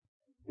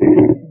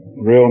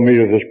real meat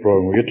of this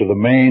program. We get to the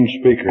main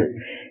speaker.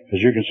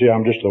 As you can see,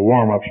 I'm just the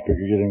warm-up speaker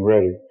getting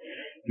ready.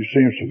 You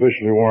seem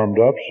sufficiently warmed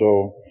up,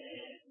 so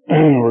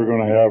we're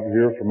going to have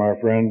here from our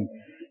friend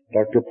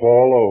Dr.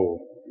 Paul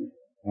O.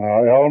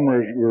 Now,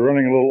 we're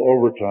running a little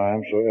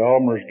overtime, so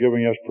Elmer's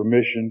giving us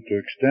permission to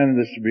extend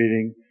this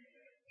meeting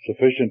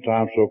sufficient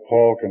time so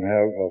Paul can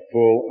have a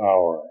full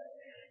hour.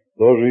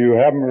 Those of you who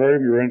haven't heard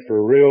him, you're in for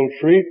a real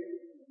treat.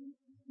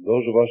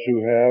 Those of us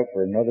who have,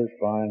 for another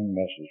fine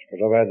message.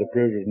 Because I've had the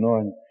privilege of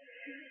knowing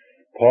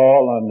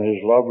Paul and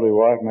his lovely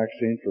wife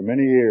Maxine for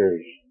many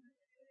years.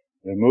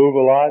 They move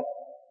a lot,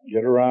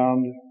 get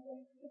around.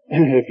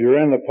 If you're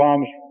in the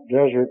Palm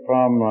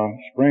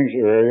Springs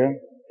area,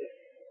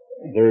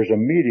 there's a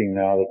meeting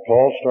now that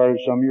Paul started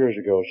some years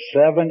ago,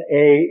 7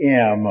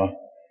 a.m.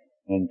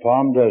 in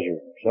Palm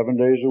Desert, 7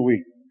 days a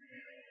week.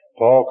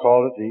 Paul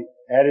called it the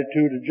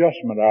Attitude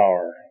Adjustment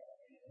Hour.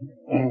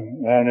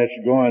 And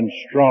it's going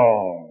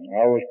strong.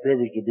 I was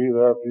privileged to be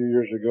there a few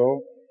years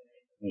ago.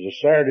 It was a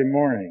Saturday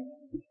morning.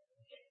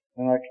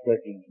 And I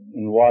expected,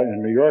 in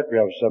New York we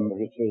have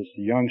it's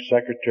the young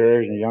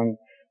secretaries and the young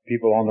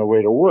people on their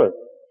way to work.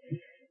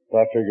 So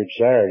I figured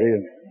Saturday,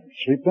 and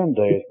sleep-in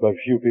days, but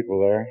a few people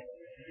there.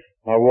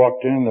 I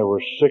walked in, there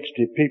were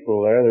 60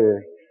 people there. There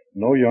were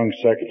no young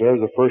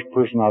secretaries. The first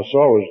person I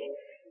saw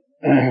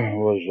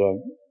was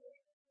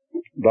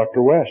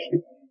Dr. West.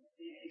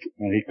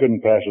 And he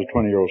couldn't pass a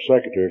 20-year-old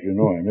secretary if you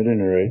know him. At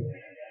any rate,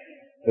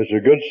 it's a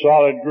good,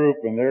 solid group,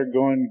 and they're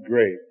going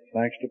great,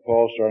 thanks to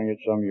Paul starting it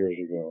some years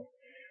ago.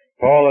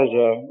 Paul is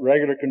a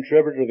regular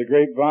contributor to the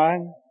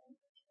Grapevine.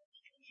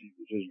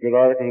 There's good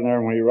articles in there,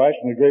 and when he writes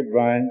in the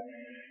Grapevine,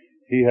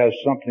 he has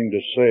something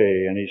to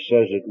say, and he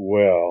says it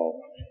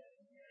well.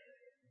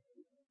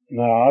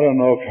 Now, I don't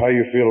know how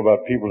you feel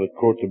about people that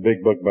quote the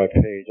big book by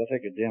page. I'll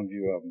take a dim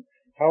view of them.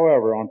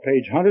 However, on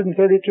page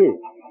 132,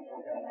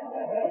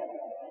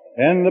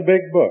 in the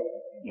big book,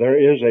 there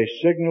is a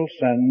signal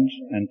sentence,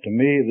 and to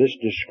me this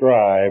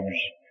describes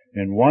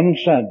in one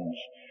sentence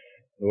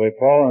the way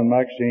Paul and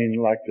Maxine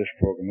like this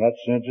program. That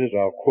sentence is,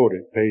 I'll quote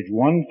it, page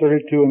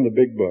 132 in the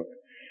big book.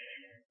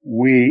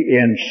 We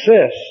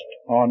insist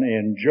on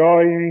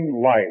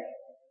enjoying life.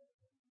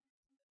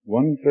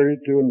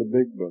 132 in the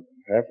big book,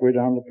 halfway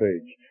down the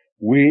page.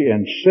 We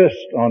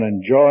insist on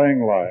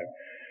enjoying life.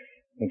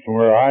 And from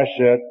where I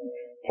sit,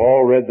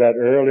 Paul read that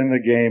early in the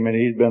game, and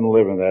he's been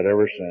living that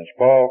ever since.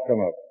 Paul, come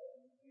up.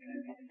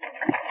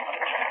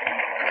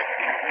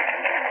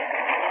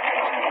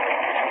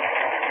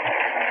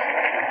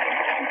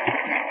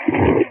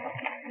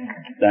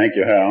 Thank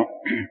you, Hal.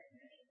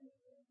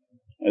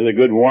 It was a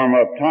good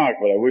warm-up talk,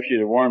 but I wish you'd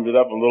have warmed it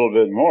up a little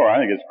bit more. I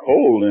think it's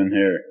cold in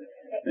here.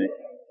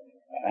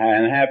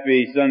 And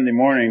happy Sunday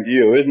morning to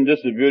you. Isn't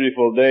this a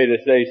beautiful day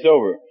to stay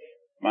sober?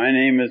 My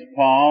name is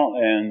Paul,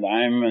 and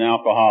I'm an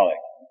alcoholic.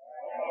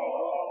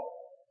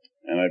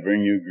 And I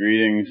bring you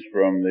greetings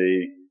from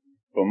the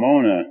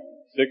Pomona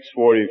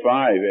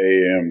 6:45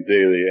 a.m.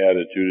 daily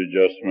attitude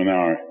adjustment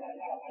hour.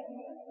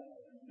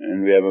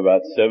 And we have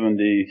about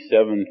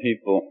 77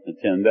 people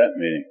attend that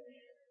meeting.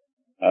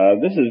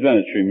 This has been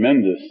a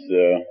tremendous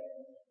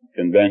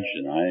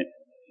convention.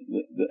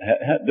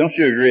 Don't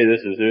you agree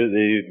this has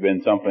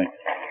been something?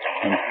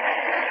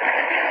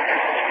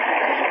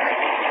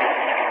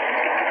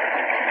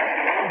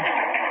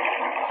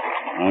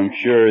 I'm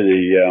sure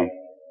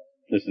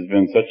this has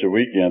been such a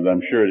weekend.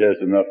 I'm sure it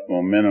has enough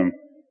momentum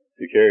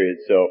to carry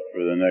itself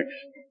for the next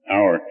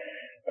hour.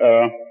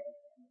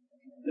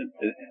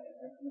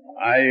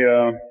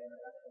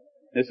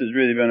 This has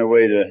really been a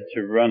way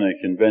to run a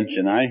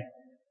convention. I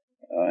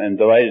am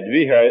delighted to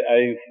be here.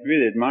 I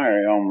really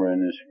admire Elmer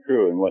and his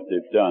crew and what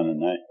they've done,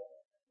 and I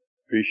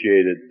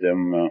appreciated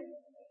them.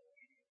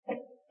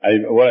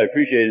 What I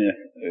appreciated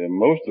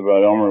most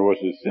about Elmer was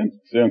his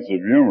sense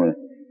of humor.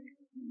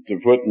 To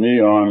put me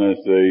on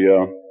as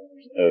a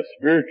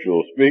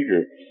spiritual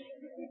speaker,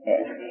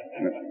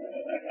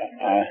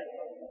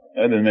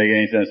 that didn't make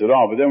any sense at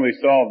all. But then we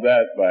solved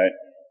that by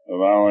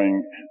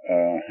allowing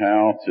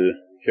Hal to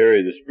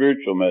carry the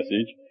spiritual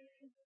message,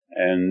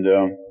 and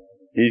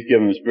he's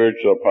given the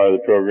spiritual part of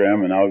the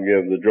program, and I'll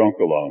give the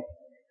drunk-along.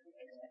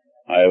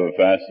 I have a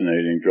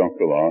fascinating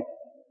drunk-along.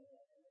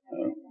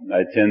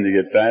 I tend to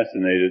get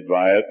fascinated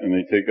by it, and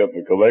they take up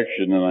a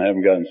collection, and I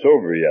haven't gotten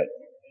sober yet.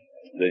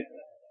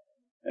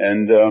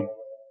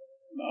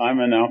 I'm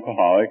an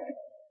alcoholic,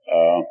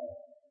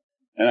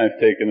 and I've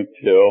taken a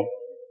pill,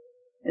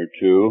 or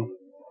two,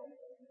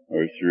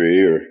 or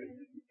three, or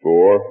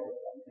four,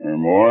 or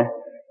more.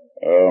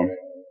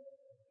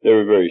 They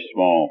were very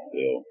small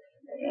pills.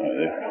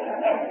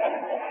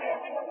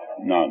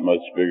 Not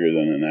much bigger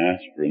than an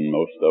aspirin,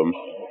 most of them.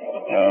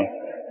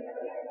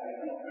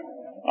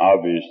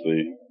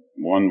 Obviously,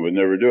 one would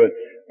never do it.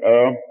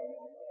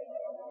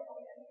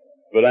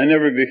 But I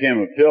never became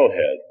a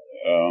pillhead.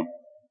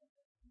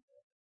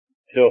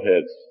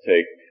 Pillheads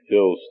take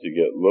pills to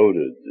get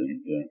loaded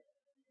and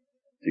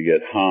to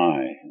get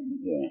high,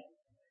 and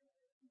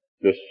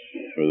just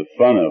for the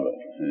fun of it,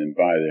 and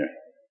buy their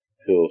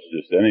pills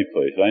just any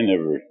place. I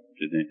never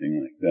did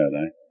anything like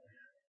that.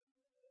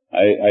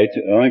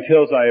 The only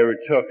pills I ever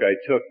took, I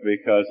took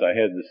because I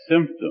had the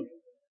symptom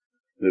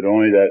that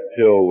only that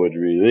pill would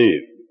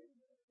relieve.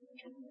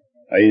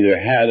 I either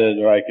had it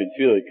or I could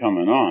feel it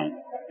coming on.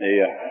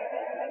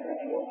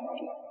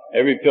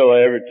 Every pill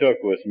I ever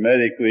took was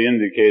medically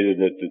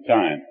indicated at the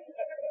time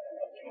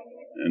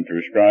and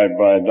prescribed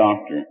by a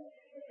doctor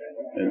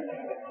and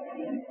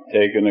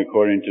taken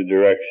according to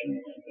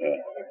directions.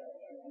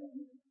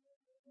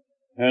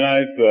 And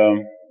I've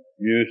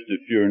used a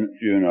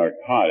few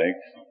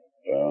narcotics,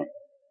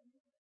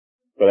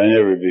 but I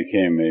never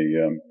became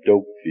a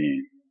dope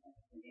fiend.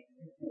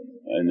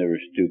 I never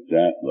stooped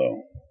that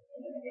low.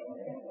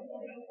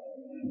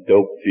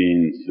 Dope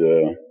fiends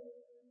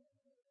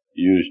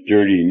use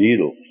dirty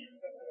needles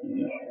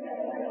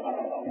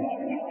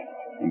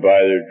and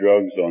buy their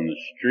drugs on the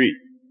street,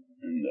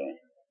 and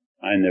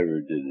I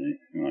never did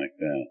anything like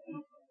that.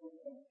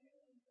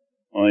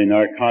 Only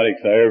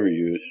narcotics I ever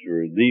used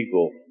were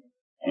legal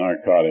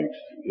narcotics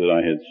that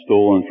I had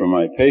stolen from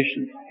my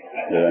patients.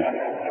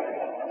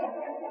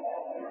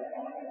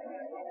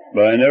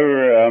 But I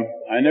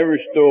never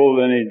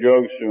stole any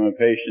drugs from a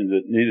patient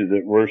that needed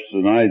it worse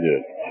than I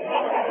did.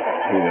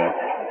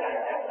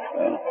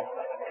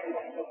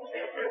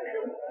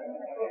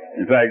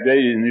 In fact, they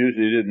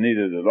usually didn't need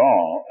it at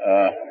all.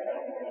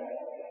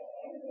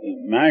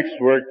 Max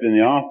worked in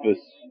the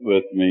office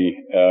with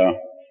me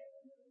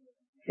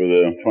for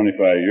the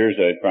 25 years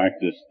I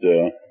practiced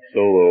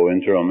solo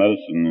internal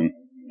medicine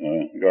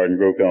in Garden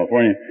Grove,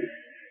 California.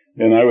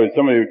 And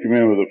somebody would come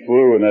in with a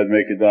flu, and I'd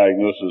make a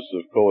diagnosis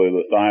of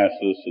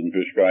cholelithiasis and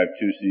prescribe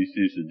 2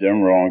 cc's of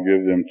Demerol and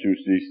give them 2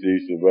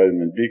 cc's of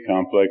vitamin B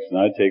complex, and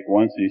I'd take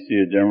 1 cc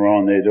of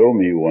Demerol and they'd owe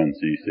me 1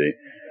 cc.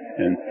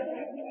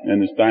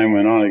 And as time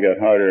went on, it got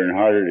harder and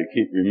harder to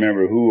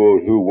remember who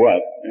owed who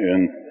what,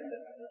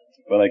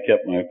 but I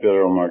kept my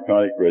federal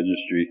narcotic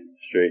registry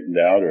straightened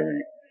out, or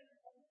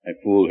I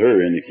fooled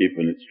her into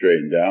keeping it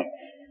straightened out,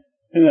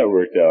 and that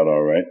worked out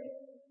all right.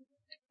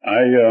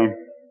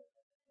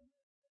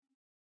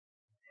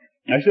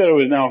 I said I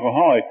was an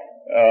alcoholic,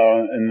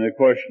 and the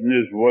question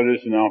is, what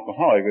is an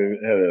alcoholic? We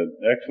had an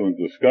excellent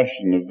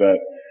discussion of that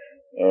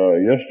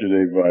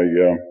yesterday by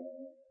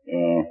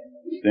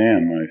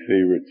Stan, my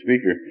favorite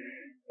speaker.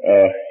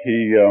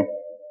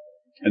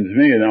 And to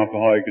me, an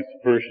alcoholic is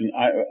a person.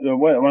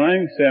 When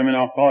I say I'm an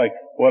alcoholic,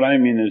 what I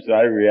mean is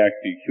I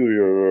react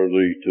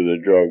peculiarly to the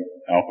drug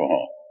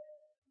alcohol.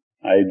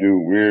 I do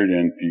weird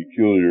and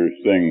peculiar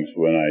things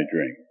when I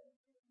drink.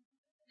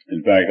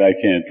 In fact, I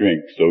can't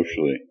drink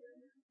socially,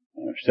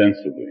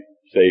 sensibly,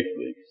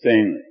 safely,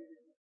 sanely.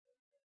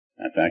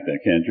 In fact, I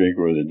can't drink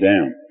worth a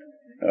damn.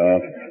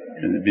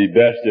 And it'd be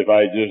best if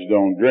I just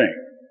don't drink.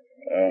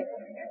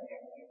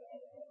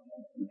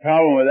 The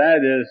problem with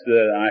that is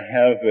that I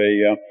have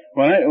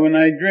when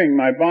I drink,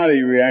 my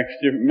body reacts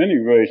different, many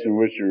ways in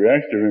which it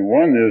reacts different.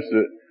 One is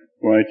that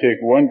when I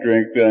take one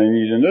drink, then I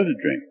need another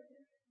drink.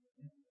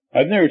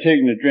 I've never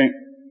taken a drink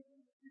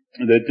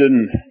that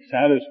didn't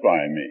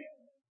satisfy me.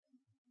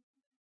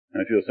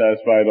 I feel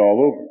satisfied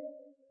all over.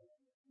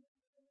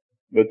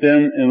 But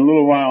then in a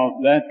little while,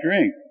 that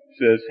drink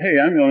says, hey,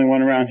 I'm the only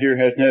one around here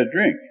who hasn't had a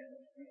drink.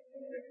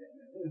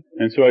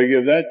 And so I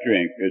give that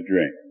drink a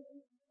drink.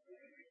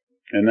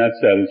 And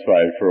that's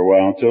satisfied for a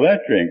while until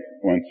that drink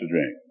wants a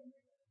drink.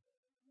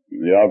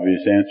 The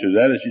obvious answer to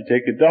that is you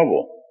take a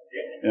double.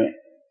 Yeah.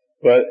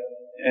 But,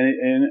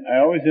 and I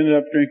always ended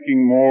up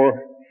drinking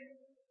more,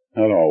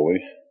 not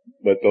always,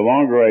 but the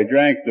longer I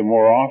drank, the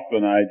more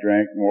often I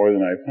drank more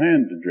than I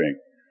planned to drink.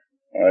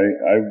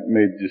 I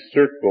made this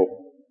circle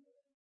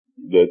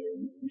that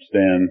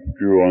Stan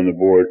drew on the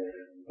board,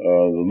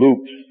 the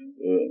loops.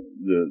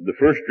 The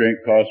first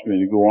drink caused me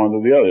to go on to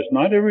the others.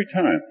 Not every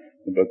time,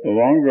 but the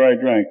longer I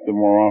drank, the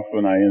more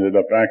often I ended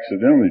up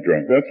accidentally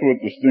drunk. That's what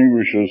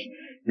distinguishes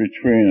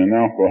between an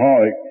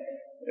alcoholic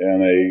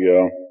and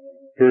a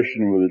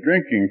person with a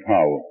drinking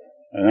problem.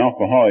 An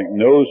alcoholic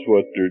knows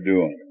what they're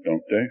doing,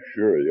 don't they?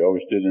 Sure, they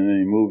always did in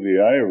any movie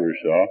I ever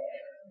saw.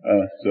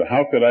 So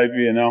how could I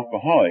be an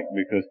alcoholic?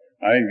 Because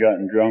I had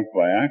gotten drunk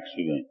by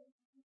accident.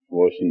 It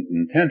wasn't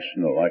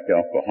intentional like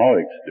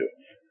alcoholics do.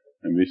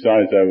 And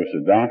besides, I was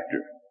a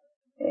doctor,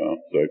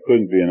 so I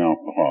couldn't be an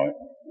alcoholic.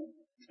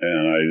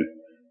 And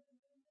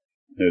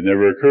it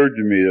never occurred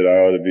to me that I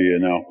ought to be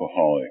an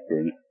alcoholic.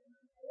 Or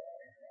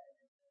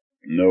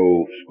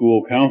no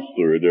school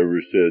counselor had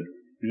ever said,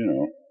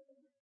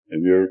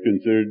 have you ever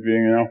considered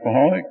being an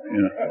alcoholic?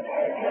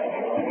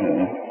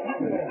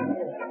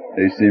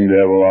 They seem to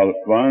have a lot of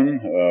fun.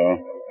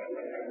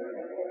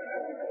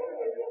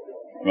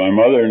 My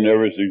mother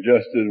never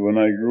suggested when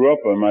I grew up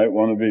I might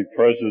want to be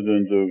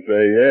president of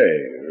AA.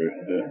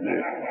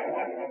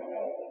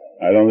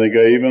 I don't think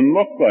I even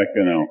look like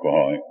an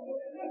alcoholic,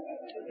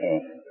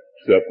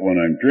 except when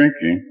I'm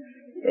drinking.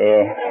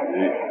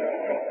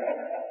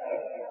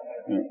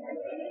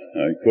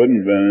 I couldn't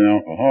have been an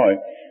alcoholic,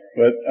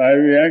 but I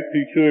react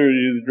peculiarly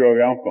to the drug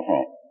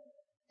alcohol.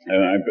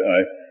 And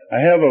I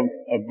have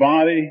a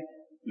body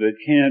that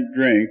can't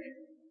drink,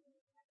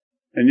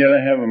 and yet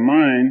I have a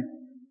mind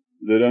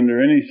that under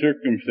any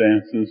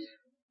circumstances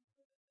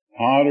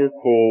hot or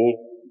cold,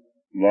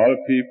 a lot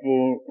of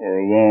people are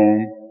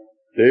alone,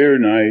 day or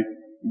night,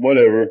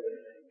 whatever,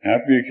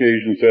 happy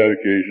occasion, sad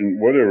occasion,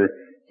 whatever.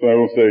 So I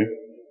will say,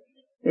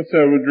 let's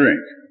have a drink.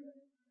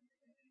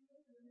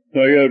 So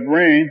I got a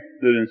brain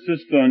that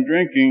insists on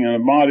drinking and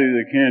a body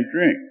that can't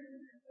drink.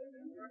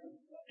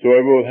 So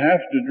I both have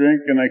to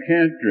drink and I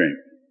can't drink.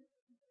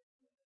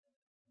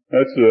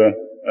 That's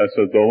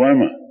a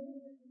dilemma.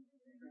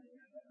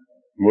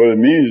 What it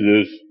means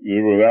is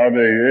that without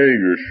AA,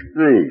 you're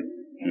screwed,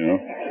 you know.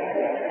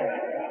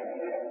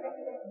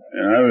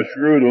 And I was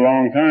screwed a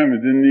long time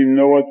and didn't even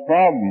know what the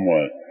problem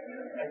was.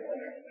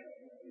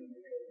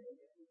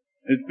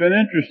 It's been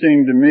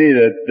interesting to me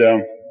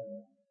that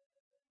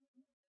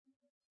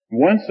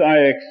once I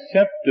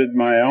accepted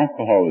my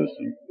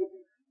alcoholism,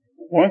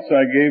 once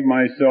I gave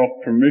myself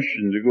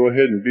permission to go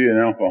ahead and be an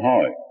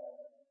alcoholic,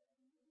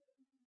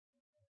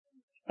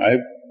 I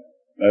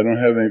don't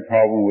have any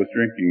problem with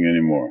drinking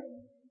anymore.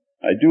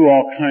 I do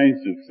all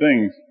kinds of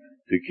things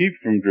to keep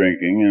from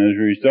drinking, and as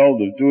a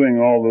result of doing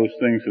all those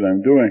things that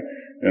I'm doing,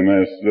 and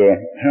as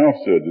Hal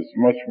said, it's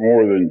much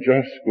more than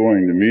just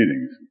going to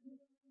meetings.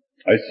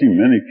 I see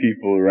many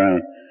people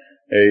around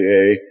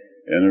AA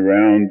and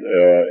around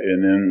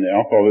and in the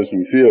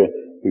alcoholism field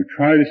who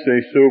try to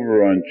stay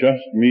sober on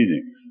just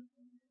meetings.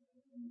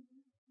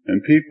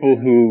 And people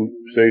who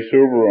stay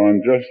sober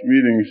on just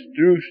meetings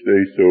do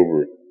stay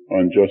sober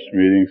on just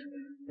meetings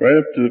right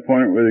up to the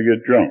point where they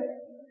get drunk.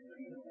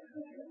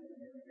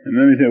 And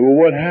then they think, well,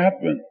 what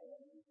happened?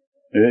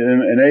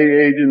 And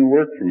AA didn't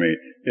work for me.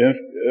 If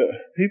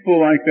people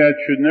like that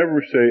should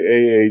never say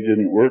AA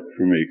didn't work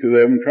for me because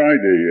they haven't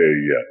tried AA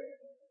yet.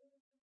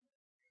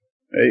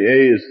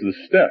 AA is the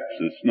steps.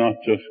 It's not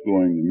just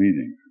going to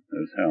meetings,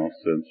 as Hal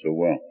said so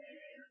well.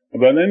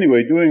 But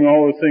anyway, doing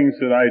all the things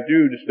that I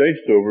do to stay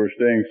sober,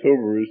 staying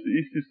sober is the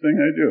easiest thing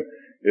I do.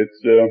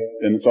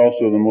 And it's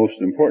also the most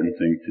important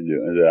thing to do,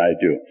 that I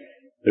do.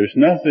 There's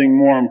nothing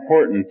more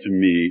important to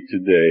me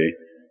today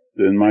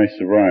than my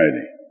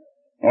sobriety.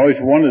 I always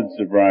wanted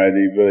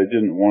sobriety, but I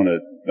didn't want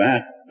it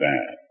that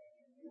bad.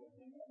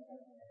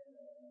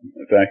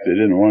 In fact, I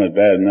didn't want it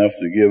bad enough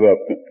to give up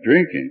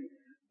drinking.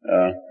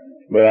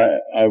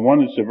 But I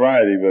wanted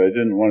sobriety, but I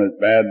didn't want it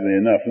badly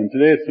enough. And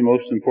today it's the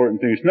most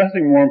important thing. There's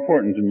nothing more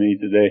important to me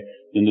today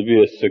than to be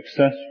a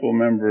successful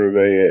member of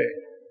AA.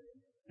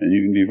 And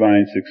you can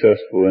define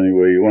successful any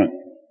way you want.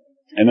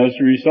 And as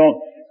a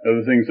result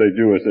of the things I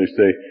do, as I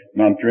say,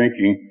 not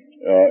drinking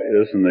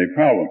isn't a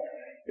problem.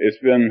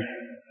 It's been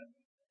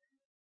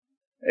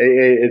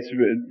AA, it's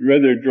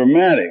rather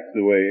dramatic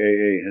the way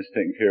AA has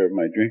taken care of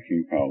my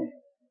drinking problem.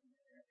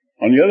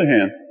 On the other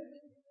hand,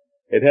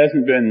 it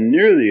hasn't been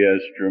nearly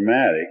as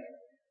dramatic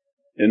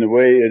in the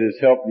way it has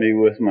helped me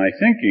with my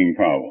thinking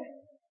problem.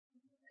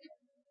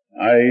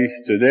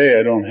 Today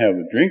I don't have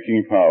a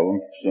drinking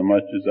problem so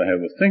much as I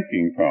have a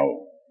thinking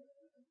problem.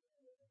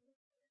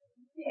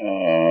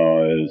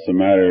 As a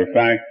matter of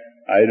fact,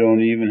 I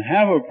don't even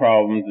have a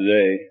problem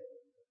today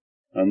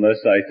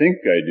unless I think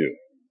I do.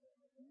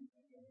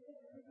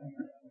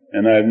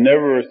 And I've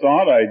never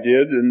thought I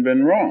did and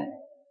been wrong.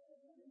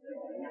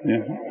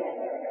 Yeah.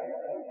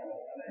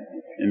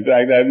 In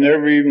fact, I've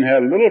never even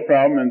had a little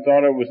problem and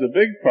thought it was a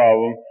big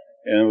problem,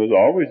 and it was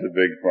always a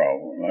big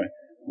problem.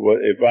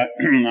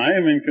 I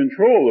am in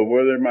control of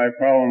whether my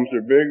problems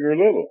are big or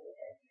little.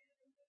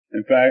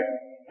 In fact,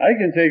 I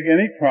can take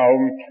any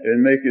problem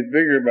and make it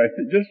bigger by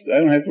I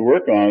don't have to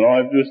work on it. All I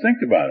have to do is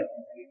think about it.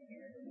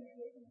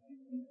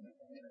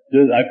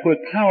 I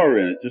put power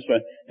in it.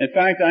 In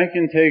fact, I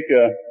can take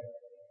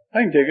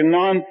a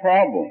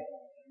non-problem.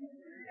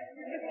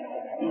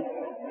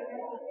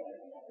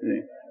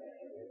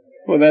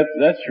 Well,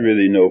 that's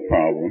really no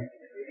problem.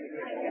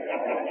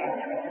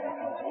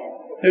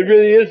 It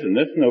really isn't.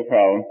 That's no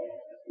problem.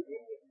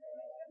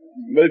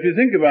 But if you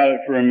think about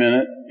it for a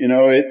minute,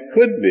 it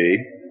could be.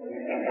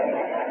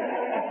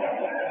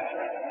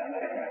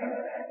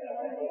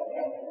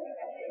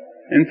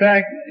 In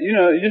fact,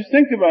 just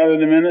think about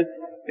it a minute,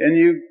 and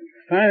you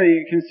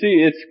can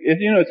see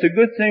it's a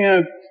good thing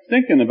I'm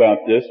thinking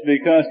about this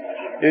because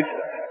it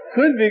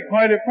could be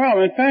quite a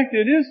problem. In fact,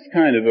 it is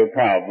kind of a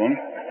problem.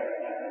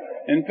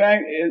 In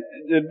fact,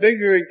 the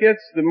bigger it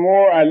gets, the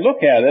more I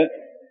look at it,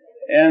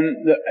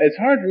 and it's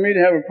hard for me to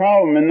have a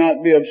problem and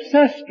not be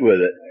obsessed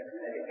with it.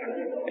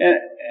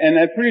 And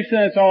pretty soon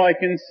that's all I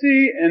can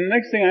see, and the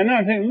next thing I know,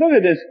 I'm thinking, look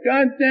at this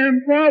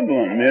goddamn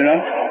problem,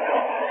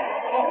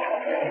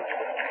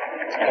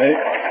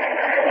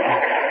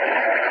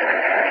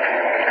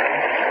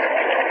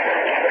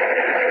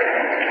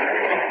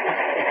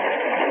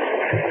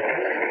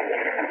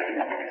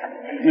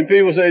 And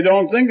people say,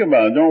 don't think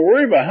about it, don't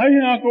worry about it. How do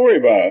you not worry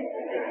about it?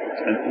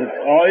 It's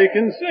all you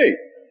can see.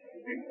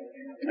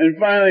 And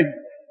finally,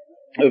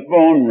 the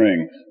phone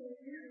rings.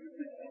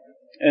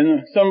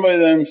 And somebody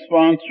that I'm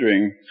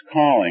sponsoring is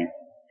calling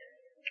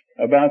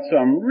about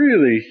some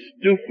really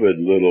stupid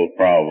little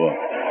problem.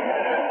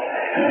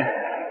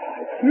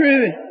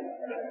 Really.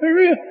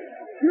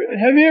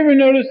 Have you ever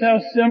noticed how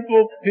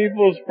simple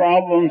people's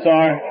problems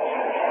are?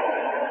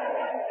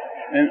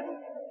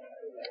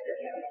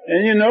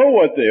 And you know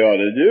what they ought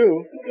to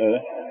do.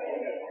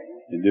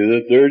 You do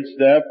the third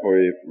step, or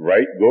you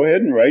go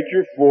ahead and write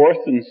your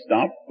fourth and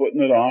stop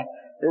putting it off,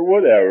 or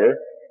whatever.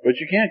 But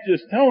you can't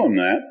just tell them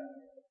that,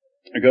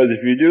 because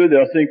if you do,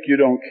 they'll think you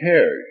don't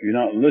care. You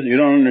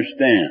don't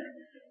understand.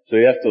 So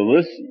you have to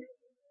listen.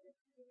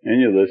 And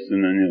you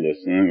listen, and you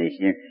listen, and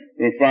listen.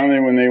 And finally,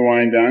 when they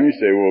wind down, you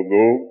say, well,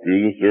 go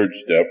do the third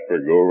step, or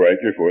go write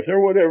your fourth,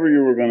 or whatever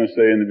you were going to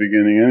say in the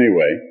beginning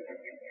anyway.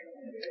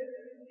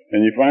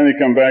 And you finally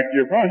come back to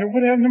your problem.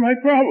 What happened to my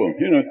problem?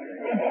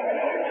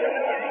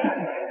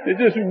 It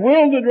just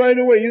wilted right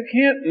away. You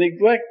can't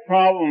neglect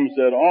problems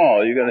at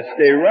all. You got to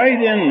stay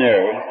right in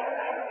there.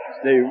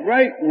 Stay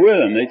right with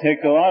them. They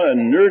take a lot of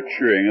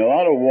nurturing, a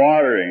lot of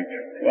watering,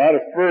 a lot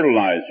of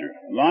fertilizer,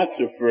 lots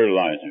of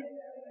fertilizer.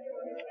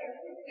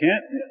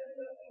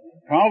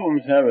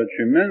 Problems have a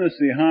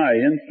tremendously high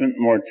infant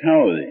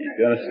mortality. You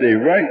got to stay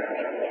right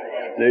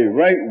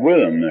with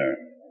them there.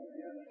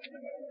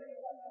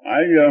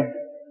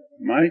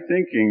 My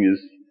thinking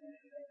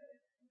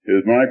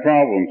is my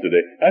problem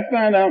today. I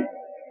found out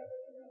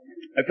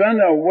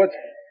what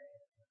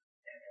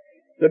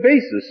the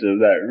basis of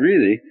that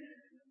really.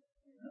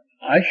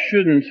 I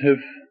shouldn't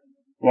have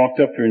walked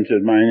up here and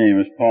said, my name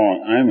is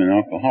Paul and I'm an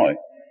alcoholic.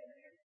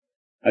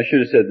 I should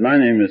have said, my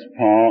name is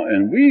Paul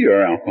and we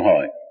are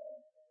alcoholic.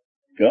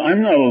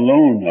 I'm not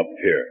alone up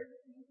here.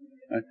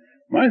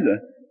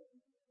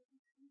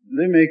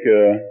 They make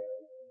a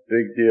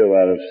big deal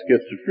out of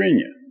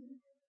schizophrenia.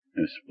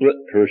 A split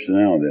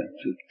personality.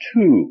 So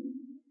two.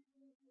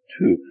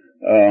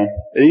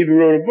 They even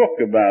wrote a book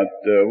about,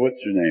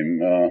 what's her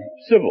name?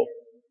 Sybil.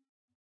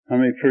 How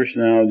many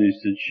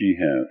personalities did she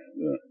have?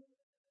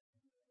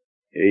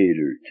 8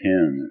 or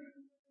 10,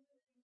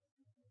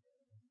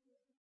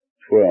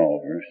 12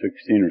 or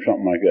 16 or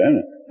something like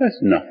that.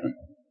 That's nothing.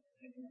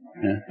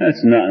 Yeah,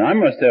 that's nothing.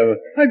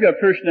 I've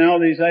got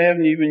personalities I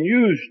haven't even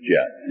used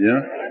yet,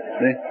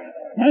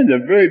 Mine's a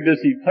very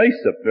busy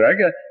place up there. I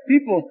got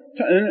people,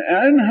 and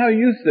I don't know how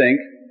you think,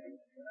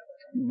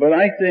 but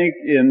I think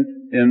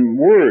in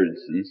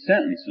words and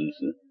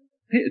sentences,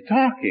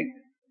 talking.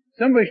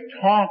 Somebody's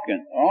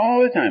talking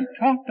all the time.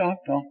 Talk.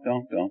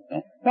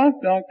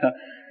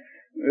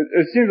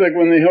 It seems like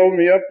when they held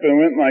me up and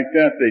went like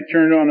that, they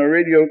turned on a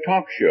radio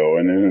talk show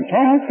and then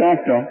talk.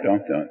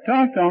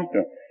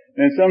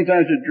 And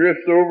sometimes it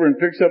drifts over and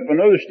picks up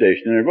another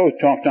station and they're both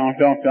talk.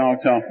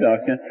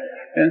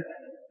 And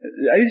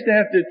I used to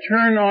have to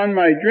turn on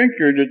my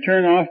drinker to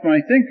turn off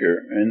my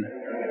thinker. And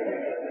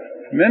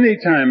many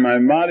times my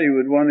body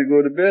would want to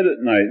go to bed at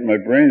night. My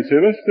brain would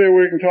say, let's stay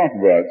awake and talk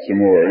about it some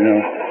more,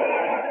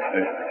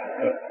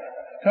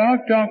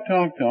 Talk. All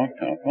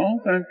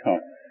the time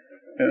talk.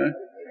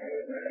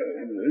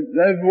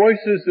 Their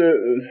voices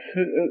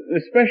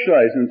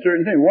specialize in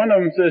certain things. One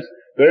of them says,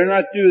 better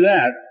not do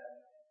that.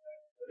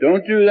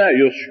 Don't do that.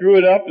 You'll screw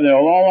it up and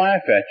they'll all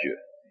laugh at you.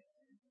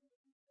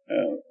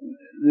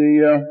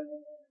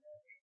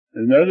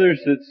 And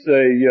others that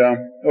say,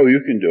 oh,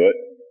 you can do it.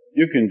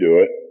 You can do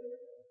it.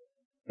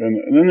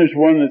 And then there's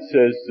one that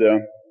says,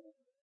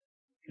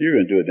 you're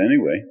going to do it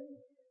anyway.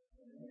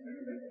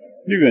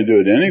 You're going to do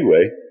it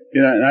anyway.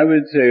 And I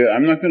would say,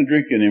 I'm not going to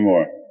drink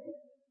anymore.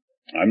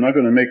 I'm not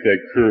going to make that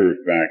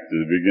curve back to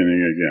the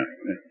beginning again.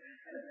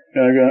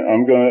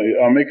 And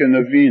I'll make a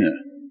novena.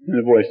 And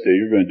the voice say,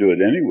 you're going to do it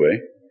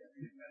anyway.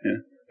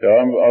 So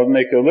I'll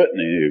make a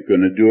litany. You're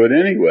going to do it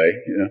anyway.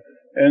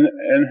 And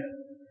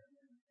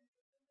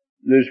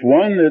there's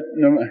one that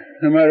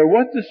no matter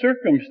what the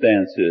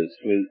circumstance is,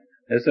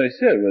 as I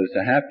said, whether it's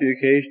a happy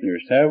occasion or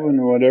 7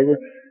 or whatever,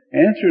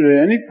 answer to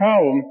any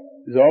problem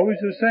is always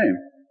the same.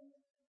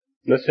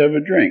 Let's have a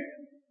drink.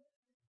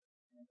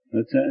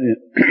 Let's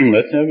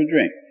have a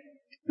drink.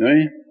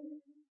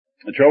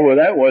 The trouble with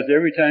that was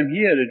every time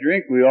he had a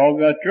drink, we all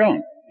got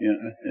drunk.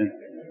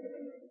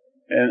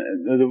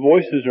 And the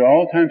voices are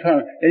all the time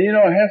talking. And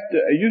I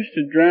used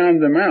to drown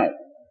them out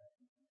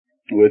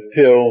with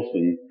pills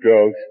and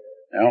drugs,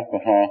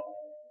 alcohol.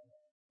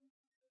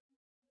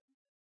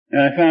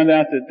 And I found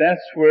out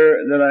that's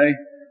where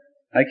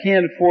I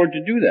can't afford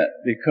to do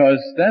that,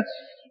 because that's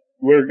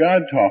where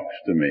God talks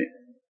to me.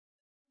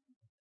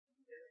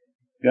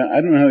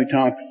 I don't know how he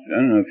talks. I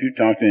don't know if you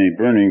talked to any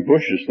burning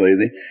bushes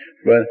lately,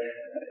 but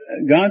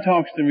God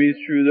talks to me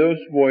through those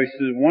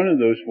voices, one of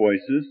those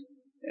voices,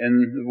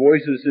 and the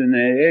voices in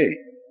AA.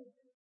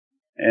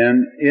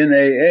 And in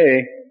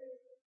AA,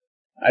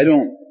 I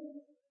don't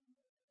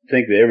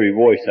think that every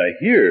voice I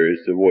hear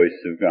is the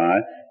voice of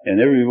God,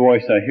 and every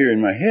voice I hear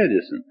in my head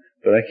isn't.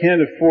 But I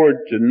can't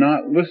afford to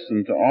not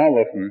listen to all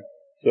of them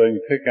so I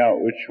can pick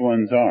out which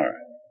ones are.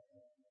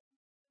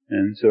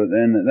 And so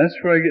then that's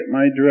where I get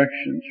my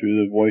direction,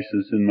 through the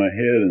voices in my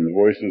head and the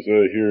voices that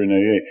I hear in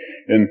AA.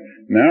 And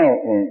now,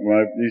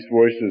 when these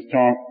voices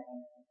talk,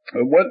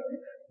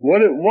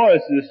 what it was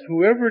is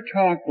whoever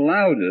talked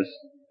loudest,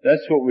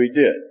 that's what we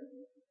did.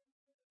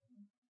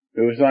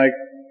 It was like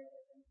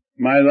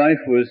my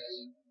life was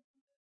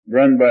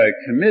run by a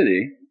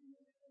committee,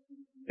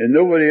 and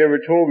nobody ever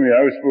told me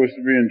I was supposed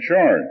to be in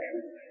charge.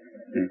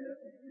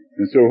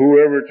 And so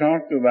whoever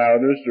talked the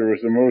loudest or was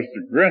the most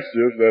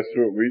aggressive, that's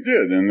what we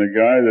did. And the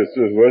guy that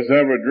says, let's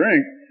have a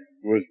drink,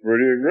 was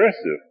pretty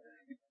aggressive.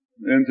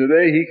 And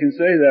today he can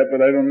say that,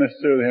 but I don't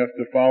necessarily have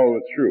to follow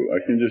it through. I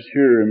can just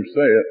hear him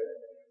say it.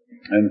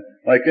 And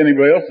like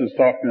anybody else is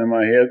talking in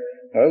my head,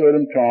 I let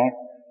him talk.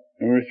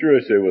 And when we're through,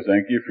 I say, well,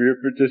 thank you for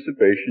your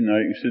participation. Now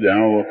you can sit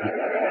down. We'll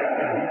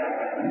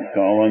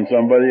call on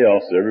somebody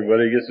else.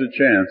 Everybody gets a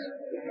chance.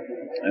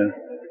 And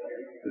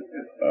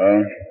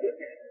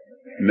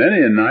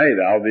many a night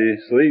I'll be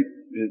asleep,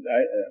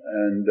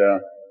 and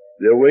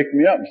they'll wake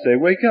me up and say,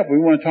 wake up, we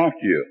want to talk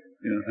to you.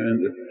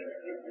 And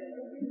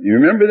you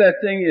remember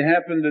that thing that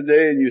happened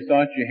today and you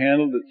thought you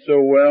handled it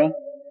so well?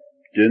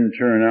 Didn't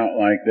turn out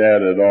like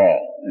that at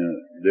all.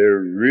 They're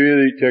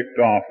really ticked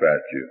off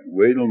at you.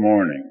 Wait till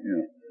morning.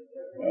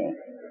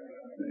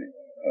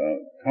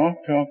 Talk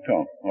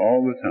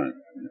all the time.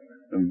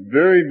 A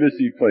very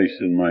busy place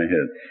in my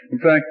head. In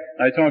fact,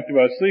 I talked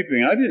about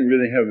sleeping. I didn't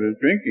really have a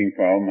drinking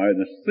problem. I had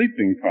a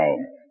sleeping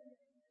problem.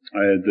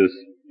 I had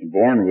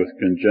born with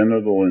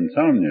congenital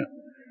insomnia.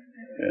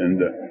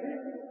 And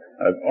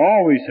I've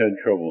always had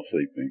trouble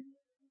sleeping.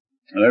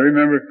 And I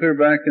remember clear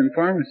back in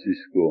pharmacy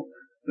school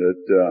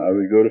that I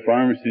would go to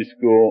pharmacy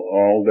school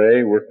all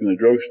day, work in the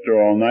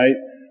drugstore all night,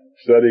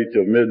 study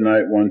till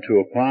midnight, 1, 2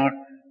 o'clock,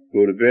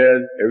 go to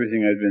bed.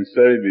 Everything I'd been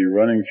studied would be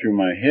running through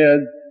my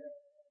head.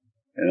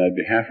 And I'd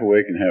be half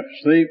awake and half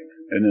asleep,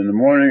 and in the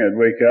morning I'd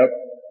wake up,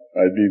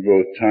 I'd be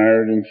both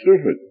tired and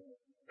stupid.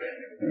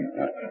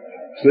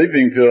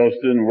 Sleeping pills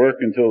didn't work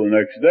until the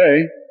next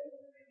day,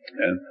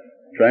 and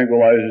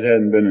tranquilizers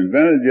hadn't been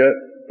invented yet,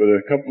 but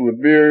a couple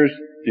of beers,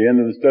 at the end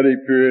of the study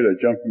period,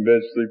 I'd jump in bed,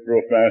 sleep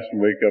real fast,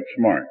 and wake up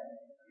smart.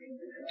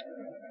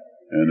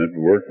 And it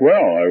worked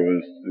well. I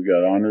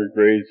got honor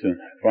grades in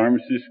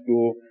pharmacy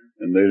school,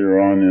 and later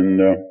on in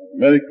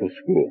medical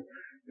school.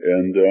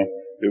 And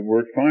it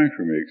worked fine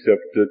for me,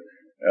 except that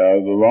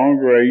the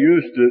longer I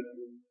used it,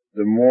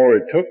 the more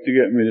it took to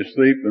get me to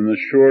sleep, and the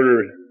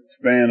shorter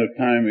span of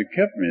time it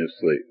kept me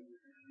asleep.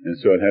 And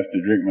so I'd have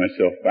to drink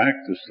myself back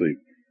to sleep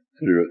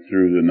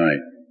through the night.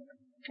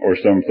 Or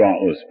some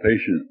thoughtless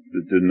patient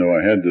that didn't know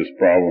I had this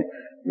problem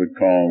would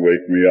call and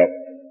wake me up,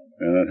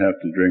 and I'd have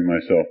to drink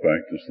myself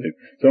back to sleep.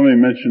 Somebody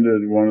mentioned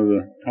it in one of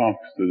the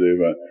talks today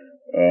about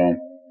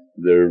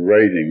their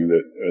writing,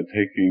 that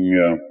taking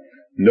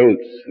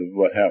notes of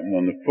what happened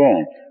on the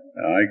phone.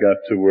 I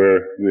got to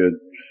where we had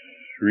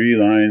 3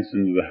 lines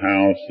into the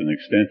house and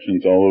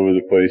extensions all over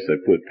the place. I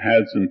put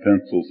pads and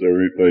pencils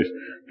every place,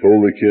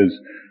 told the kids,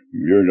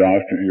 your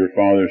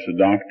father's a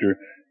doctor,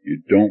 you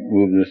don't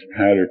move this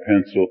pad or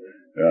pencil.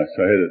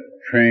 So I had it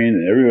trained,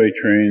 and everybody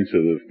trained,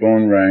 so the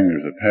phone rang,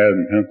 there's a pad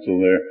and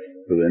pencil there,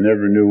 so they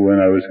never knew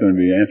when I was going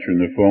to be answering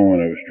the phone when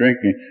I was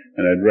drinking,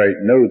 and I'd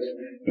write notes,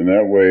 and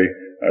that way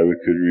I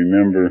could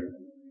remember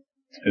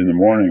in the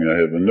morning I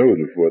have a note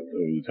of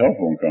the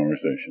telephone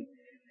conversation.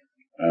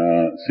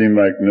 It seemed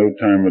like no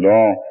time at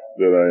all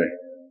that I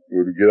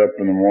would get up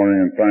in the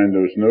morning and find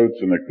those notes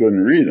and I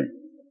couldn't read them.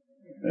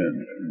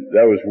 And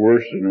that was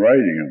worse than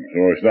writing them,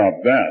 so I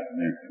stopped that.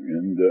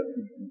 And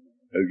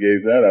I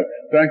gave that up.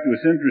 In fact, it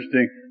was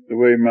interesting the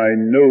way my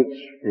notes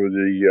for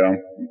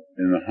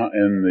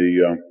in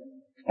the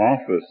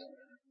office,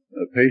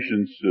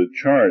 patients'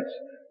 charts,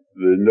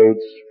 the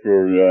notes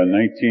for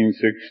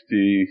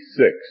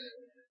 1966,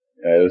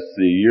 as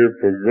the year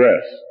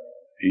progressed,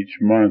 each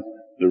month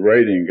the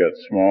writing got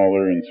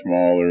smaller and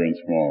smaller and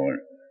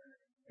smaller.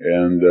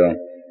 And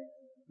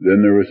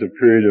then there was a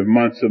period of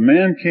months. A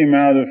man came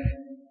out of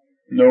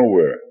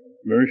nowhere.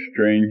 Very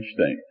strange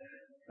thing.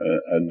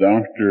 A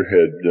doctor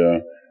had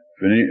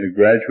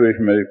graduated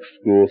from medical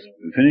school,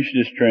 finished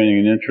his training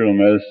in internal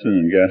medicine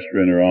and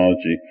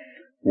gastroenterology,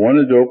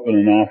 wanted to open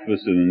an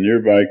office in a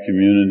nearby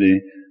community,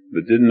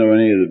 but didn't know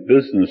any of the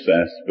business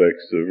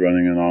aspects of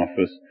running an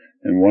office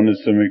and wanted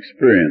some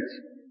experience.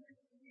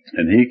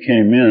 And he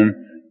came in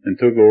and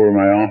took over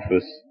my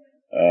office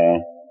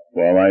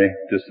while I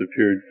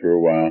disappeared for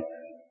a while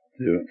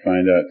to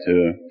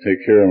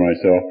take care of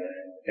myself.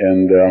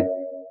 And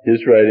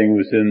his writing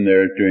was in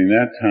there during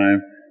that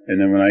time, and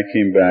then when I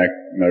came back,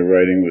 my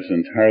writing was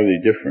entirely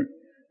different.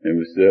 It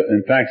was,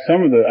 in fact,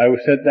 I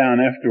was sat down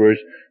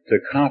afterwards to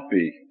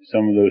copy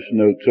some of those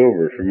notes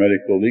over for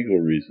medical legal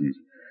reasons.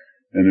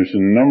 And there's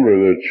a number of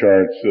those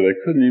charts that I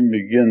couldn't even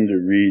begin to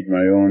read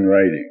my own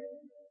writing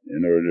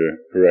in order to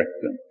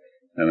correct them.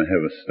 And I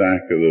have a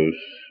stack of those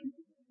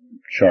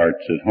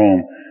charts at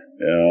home,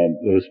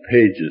 those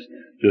pages,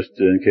 just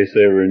in case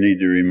I ever need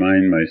to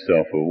remind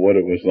myself of what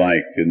it was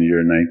like in the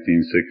year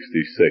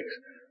 1966,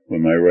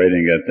 when my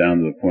writing got down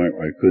to the point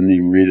where I couldn't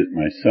even read it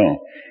myself.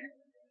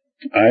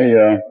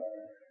 As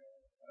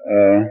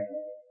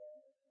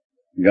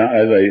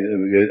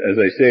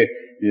I say,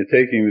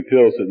 taking the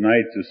pills at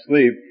night to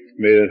sleep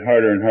made it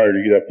harder and harder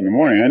to get up in the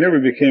morning. I never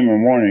became a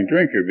morning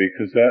drinker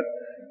because that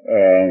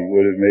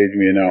would have made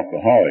me an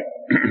alcoholic.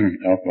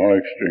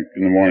 Alcoholics drink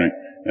in the morning.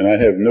 And I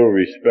have no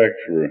respect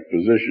for a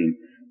physician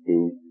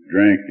who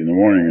drank in the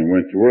morning and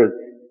went to work.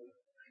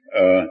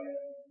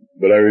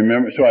 But I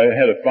remember, so I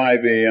had a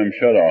 5 a.m.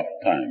 shut-off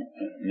time.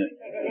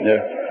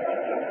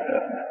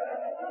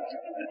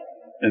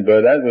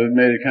 But that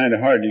made it kind of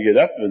hard to get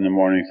up in the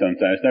morning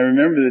sometimes. And I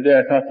remember the day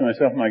I thought to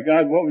myself, my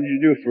God, what would you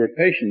do for a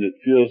patient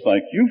that feels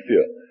like you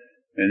feel?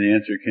 And the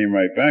answer came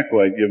right back,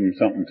 well, I'd give them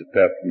something to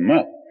pep them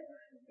up.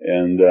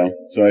 And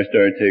so I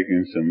started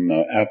taking some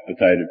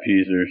appetite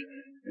appeasers,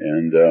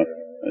 and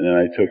then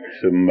I took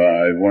some,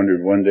 I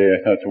wondered one day,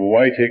 I thought, well,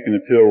 why taking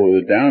a pill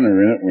with a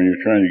downer in it when you're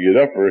trying to get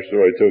upper?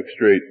 So I took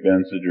straight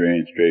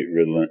Benzedrine, straight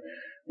Ritalin,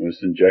 was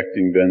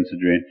injecting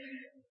Benzedrine.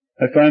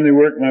 I finally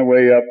worked my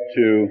way up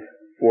to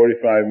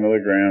 45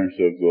 milligrams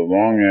of the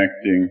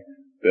long-acting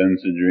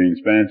Benzedrine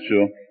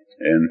Spanchel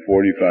and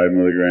 45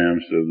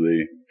 milligrams of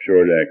the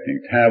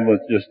short-acting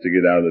tablets just to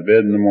get out of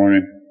bed in the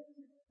morning.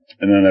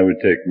 And then I would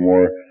take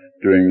more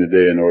during the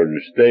day in order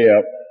to stay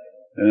up.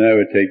 And then I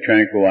would take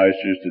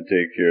tranquilizers to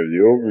take care of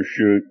the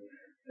overshoot.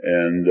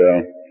 And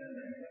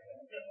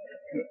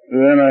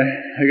then I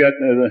got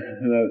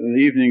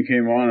the evening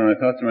came on, and I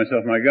thought to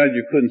myself, my God,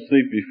 you couldn't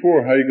sleep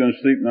before. How are you going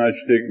to sleep now that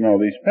you're taking all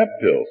these pep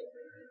pills?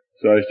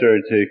 So I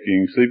started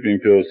taking sleeping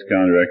pills to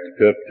counteract the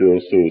pep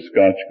pills so the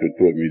scotch could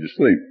put me to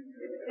sleep.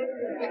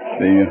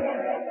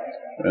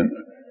 And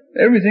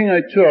everything I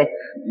took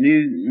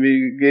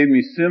gave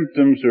me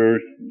symptoms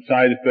or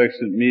side effects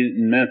that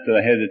meant that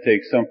I had to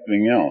take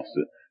something else.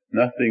 That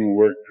nothing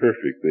worked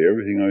perfectly.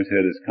 Everything always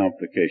had its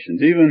complications.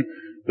 Even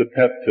the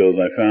pep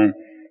pills, I found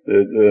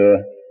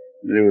that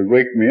they would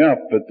wake me up,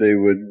 but they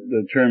would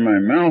turn my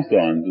mouth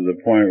on to the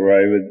point where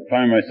I would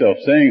find myself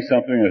saying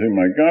something. I think,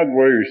 my God,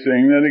 why are you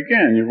saying that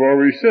again? You've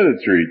already said it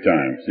 3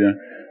 times. Yeah?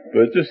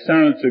 But it just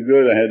sounded so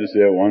good, I had to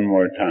say it one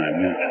more time.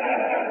 Yeah?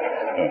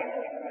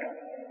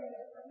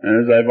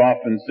 And as I've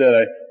often said, I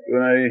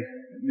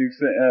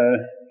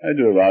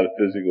do a lot of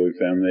physical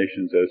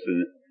examinations as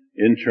an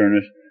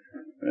internist,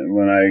 and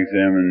when I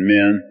examine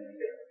men,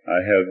 I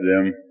have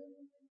them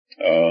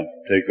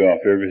take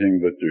off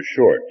everything but their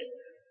shorts.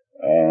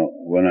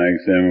 When I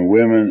examine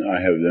women, I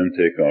have them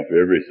take off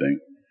everything.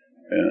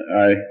 And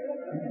I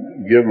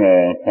give them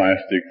a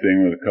plastic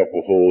thing with a couple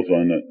holes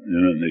in it,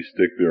 and they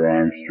stick their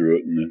arms through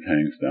it, and it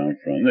hangs down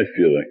front. They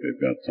feel like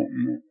they've got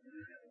something there.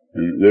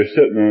 And they're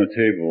sitting on a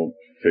table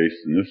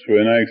facing this way,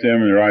 and I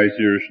examine their eyes,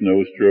 ears,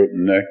 nose, throat,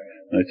 and neck,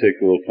 and I take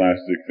a little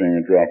plastic thing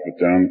and drop it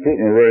down, and put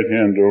my right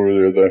hand over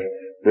their left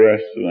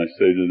breast, and I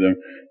say to them,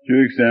 do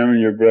you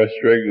examine your breast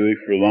regularly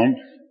for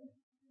lumps?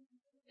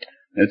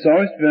 It's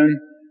always been,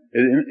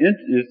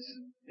 it's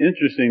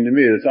interesting to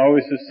me, it's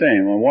always the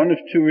same, one of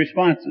 2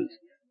 responses.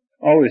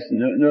 Always,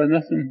 no,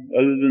 nothing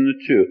other than the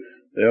 2.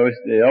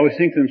 They always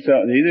think to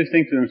themselves, they either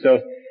think to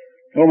themselves,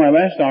 oh, my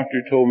last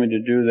doctor told me to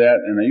do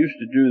that, and I used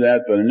to do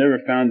that, but I never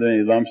found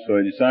any lumps, so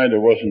I decided I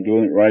wasn't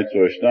doing it right,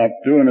 so I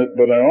stopped doing it,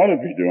 but I ought to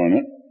be doing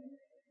it.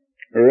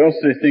 Or else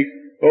they think,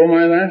 oh,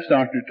 my last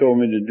doctor told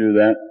me to do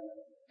that,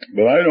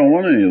 but I don't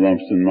want any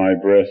lumps in my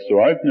breast, so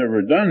I've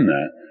never done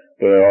that,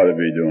 but I ought to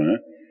be doing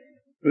it.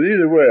 But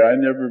either way, I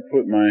never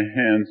put my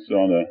hands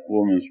on a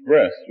woman's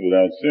breast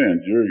without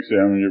saying, do you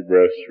examine your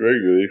breasts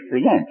regularly for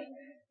lumps?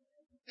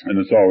 And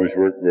it's always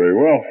worked very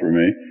well for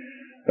me.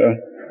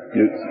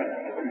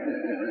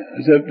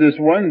 Except this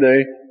one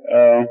day,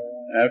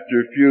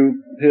 after a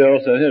few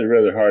pills, I had a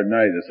rather hard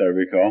night, as I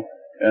recall,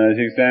 and I was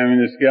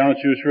examining this gal, and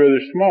she was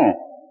rather small.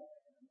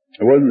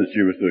 It wasn't that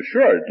she was so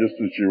short, just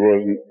that she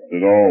wasn't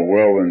at all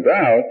well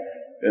endowed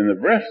in the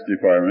breast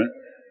department.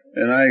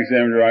 And I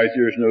examined her eyes,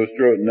 ears, nose,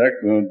 throat, and neck,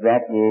 and then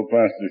dropped the little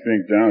plastic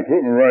thing down,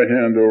 put my right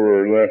hand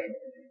over her left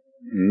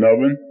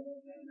nubbin,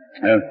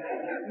 and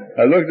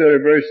I looked at her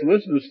very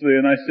solicitously,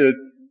 and I said,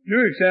 do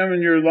you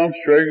examine your lumps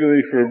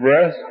regularly for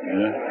breast?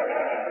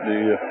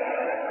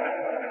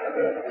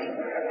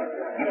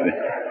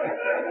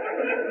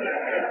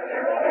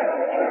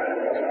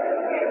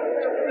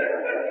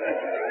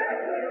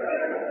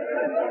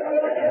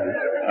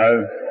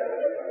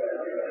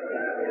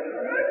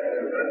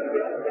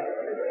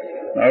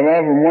 I've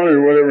often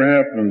wondered whatever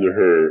happened to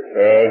her.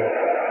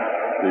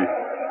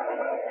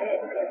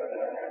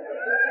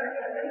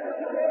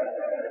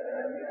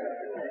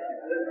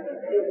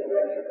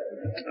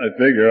 I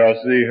figure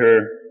I'll see her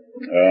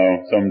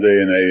someday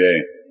in AA.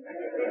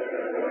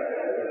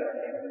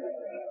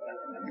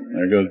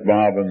 There goes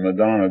Bob and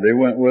Madonna. They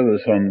went with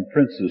us on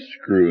Princess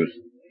Cruise.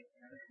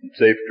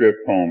 Safe trip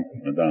home,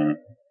 Madonna.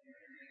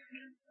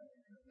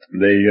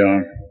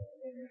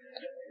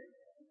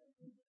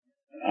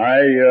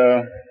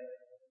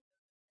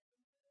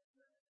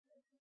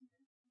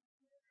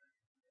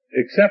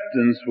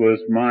 Acceptance was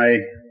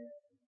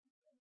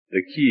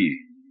the key.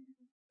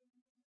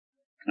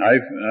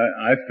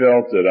 I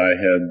felt that I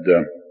had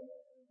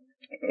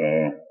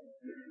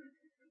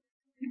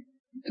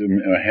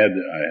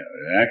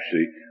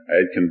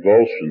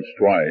convulsions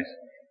twice.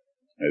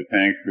 I had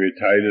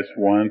pancreatitis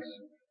once.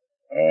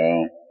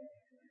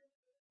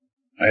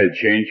 I had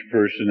changed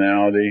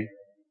personality.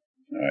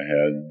 I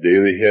had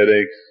daily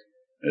headaches.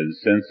 I had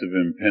a sense of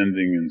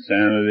impending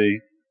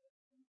insanity.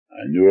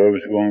 I knew I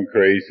was going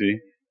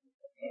crazy.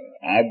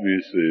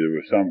 obviously there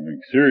was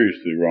something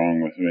seriously wrong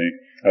with me.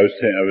 I was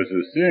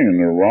seeing a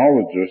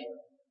neurologist.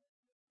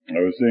 I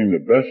was seeing the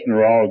best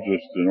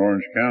neurologist in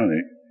Orange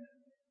County,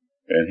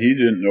 and he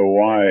didn't know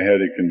why I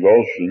had a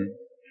convulsion.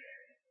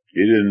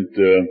 He didn't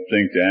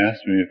think to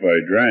ask me if I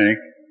drank,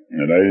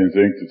 and I didn't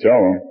think to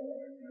tell him.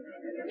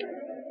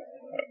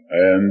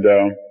 And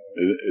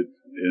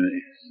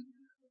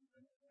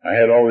I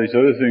had all these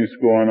other things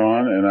going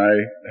on, and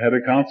I had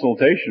a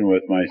consultation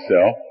with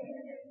myself.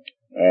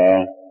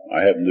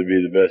 I happened to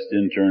be the best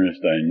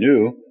internist I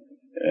knew,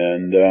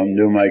 and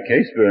knew my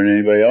case better than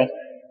anybody else.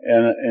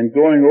 And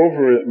going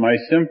over my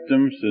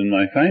symptoms and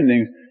my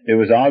findings, it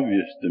was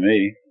obvious to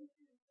me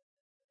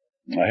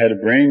I had a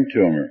brain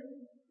tumor.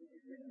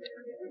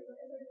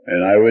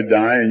 And I would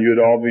die, and you'd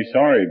all be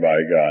sorry,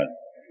 by God.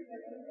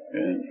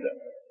 And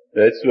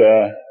that's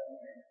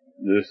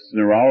this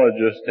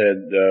neurologist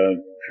had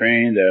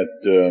trained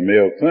at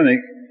Mayo Clinic,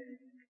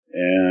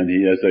 and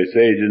he, as I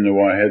say, didn't know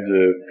why I had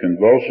the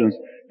convulsions,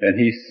 and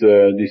he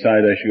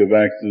decided I should go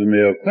back to the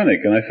Mayo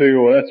Clinic. And I figured,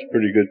 well, that's a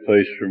pretty good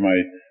place for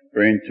my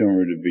brain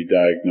tumor to be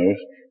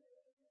diagnosed.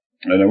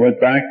 And I went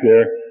back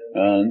there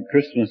on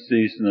Christmas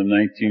season of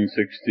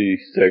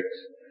 1966,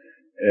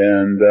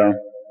 and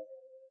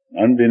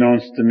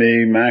unbeknownst to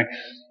me, Max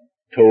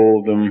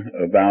told them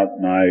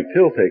about my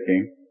pill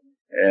taking,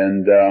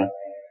 and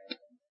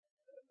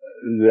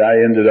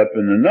I ended up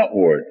in the nut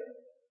ward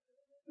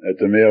at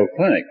the Mayo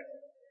Clinic.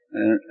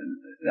 And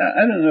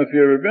I don't know if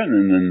you've ever been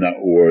in the nut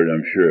ward.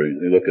 I'm sure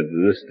you look at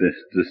this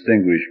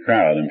distinguished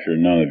crowd. I'm sure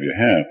none of you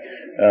have.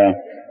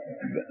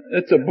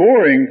 It's a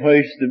boring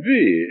place to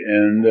be,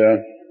 and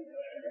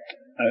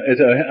I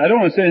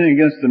don't want to say anything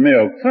against the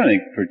Mayo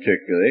Clinic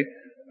particularly,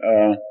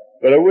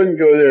 but I wouldn't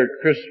go there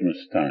at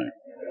Christmas time.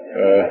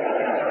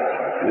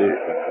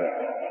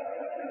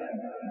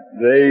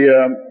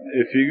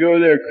 If you go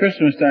there at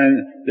Christmas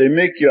time, they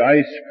make you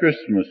ice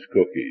Christmas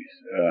cookies.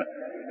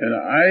 And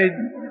I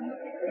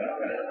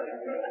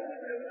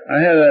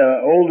had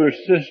an older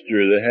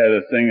sister that had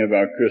a thing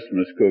about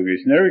Christmas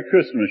cookies, and every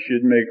Christmas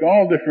she'd make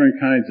all different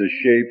kinds of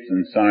shapes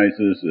and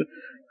sizes of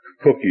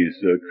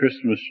cookies,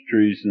 Christmas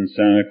trees and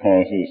Santa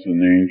Clauses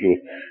and angels,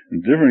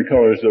 and different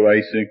colors of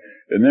icing.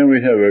 And then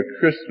we'd have a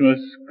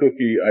Christmas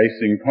cookie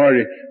icing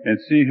party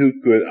and see who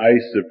could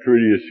ice the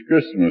prettiest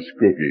Christmas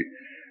cookie.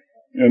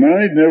 And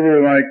I'd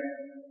never liked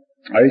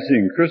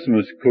icing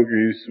Christmas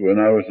cookies when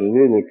I was a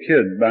little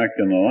kid back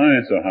in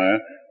Alliance, Ohio,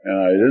 and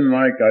I didn't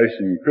like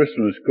icing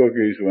Christmas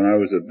cookies when I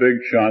was a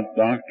big shot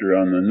doctor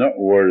on the nut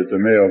ward at the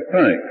Mayo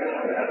Clinic.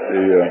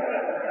 The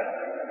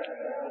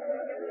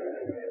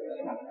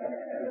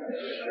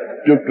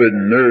stupid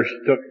nurse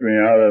took me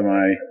out of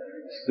my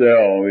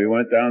cell. We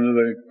went down to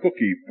the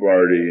cookie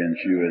party, and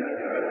she would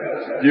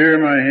steer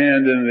my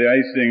hand into the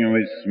icing, and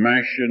we'd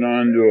smash it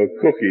onto a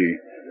cookie.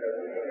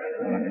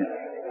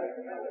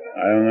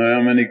 I don't know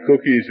how many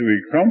cookies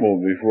we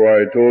crumbled before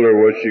I told her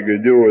what she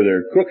could do with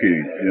her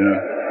cookies, you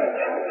know.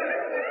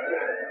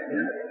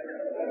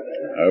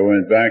 I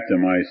went back to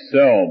my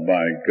cell,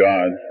 by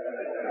God.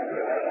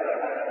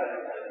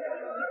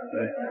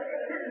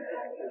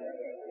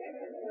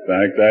 In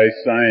fact, I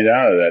signed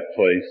out of that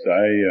place.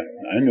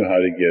 I knew how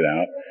to get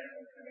out.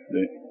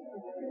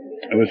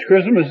 It was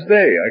Christmas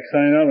Day. I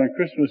signed out on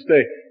Christmas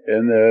Day,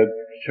 and the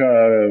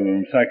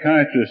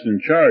psychiatrist in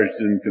charge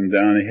didn't come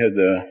down. He had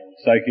the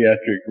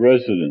psychiatric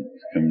resident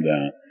come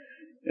down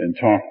and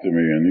talk to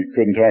me, and he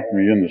couldn't talk to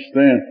me in the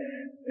stand.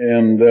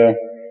 And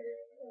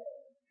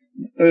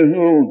a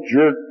little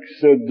jerk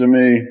said to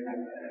me,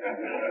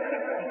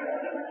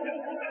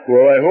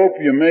 "Well, I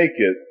hope you make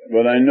it,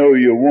 but I know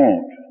you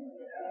won't."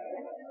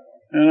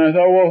 And I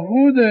thought, well,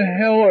 who the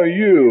hell are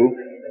you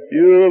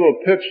little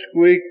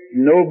pipsqueak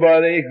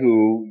nobody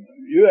you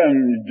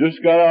haven't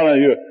just got out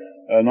of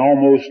an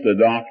almost a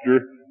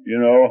doctor, you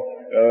know,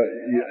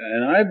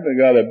 and I've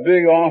got a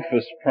big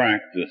office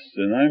practice,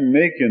 and I'm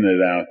making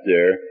it out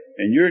there,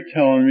 and you're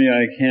telling me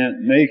I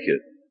can't make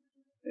it.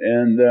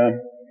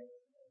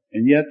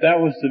 And yet that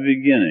was the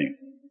beginning.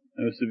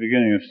 That was the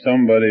beginning of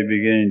somebody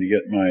beginning to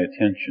get my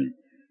attention.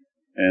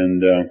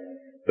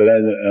 But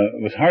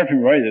it was hard for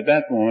me right at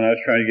that moment. I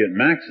was trying to get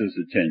Max's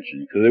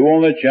attention, because they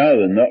won't let you out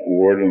of the nut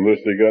ward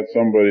unless they got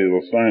somebody that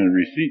will sign a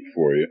receipt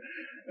for you.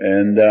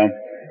 And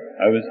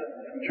I was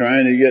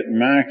trying to get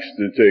Max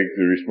to take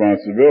the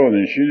responsibility,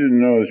 and she didn't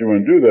know if she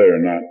wanted to do that or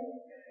not.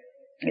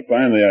 And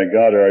finally I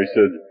got her. I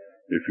said,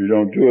 "If you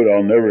don't do it,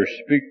 I'll never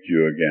speak to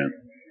you again."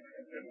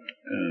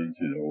 And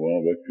she said,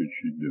 well, what could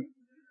she do?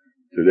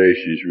 Today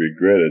she's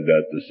regretted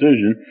that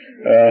decision.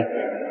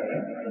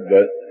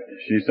 But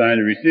she signed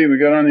a receipt. We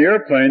got on the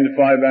airplane to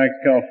fly back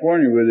to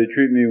California, where they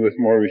treat me with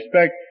more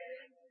respect.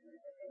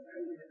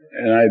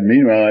 And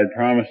meanwhile, I'd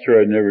promised her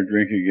I'd never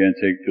drink again,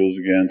 take pills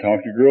again,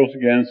 talk to girls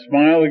again,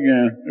 smile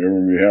again,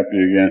 never be happy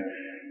again.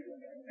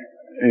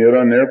 And got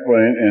on the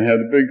airplane and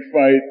had a big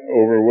fight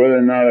over whether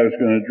or not I was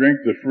going to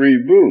drink the free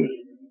booze.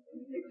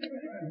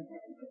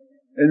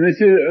 And they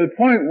see, the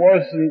point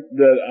wasn't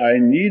that I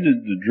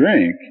needed to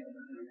drink.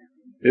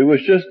 It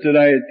was just that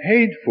I had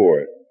paid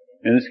for it.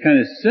 and it's kind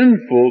of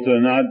sinful to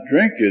not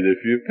drink it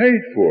if you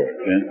paid for it.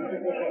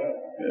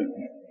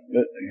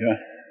 But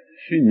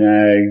she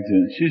nagged,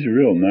 and she's a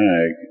real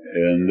nag,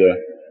 and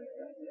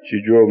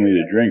she drove me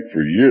to drink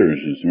for years,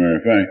 as a matter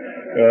of fact.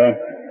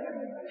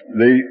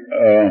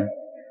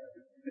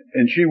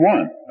 And she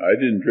won. I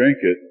didn't drink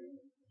it,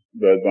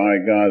 but by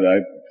God,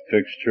 I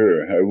fixed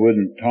her. I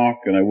wouldn't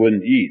talk and I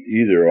wouldn't eat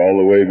either all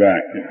the way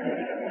back.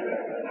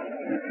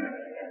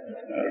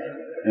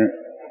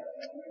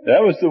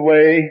 That was the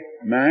way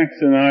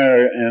Max and I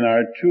and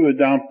our two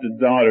adopted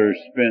daughters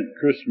spent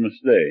Christmas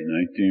Day,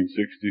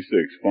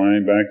 1966,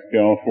 flying back to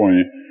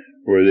California,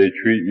 where they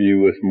treat me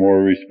with more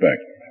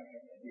respect.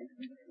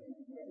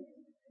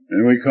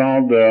 And we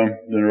called the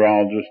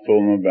neurologist,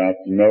 told him about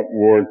the nut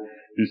ward.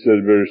 He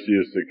said, better see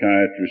a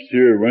psychiatrist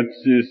here. Went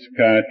to see a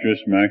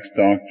psychiatrist. Max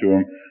talked to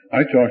him.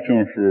 I talked to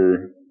him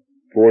for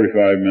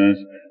 45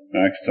 minutes.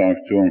 Max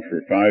talked to him for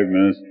 5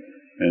 minutes.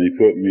 And he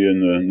put me in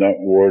the nut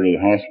ward of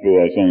the hospital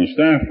I was on the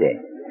staff of.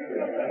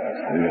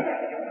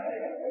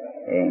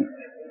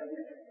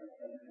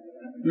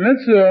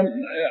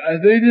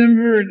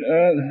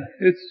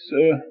 It's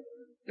a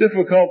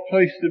difficult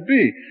place to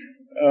be.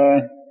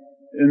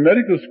 In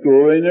medical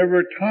school, they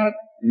never taught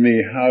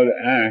me how to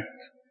act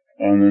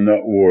on the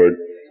nut ward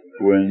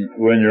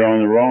when you're on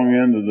the wrong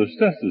end of the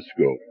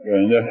stethoscope.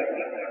 And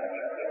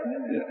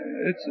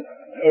it's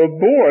a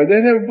board.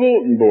 They'd have a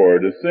bulletin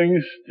board of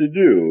things to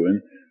do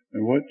and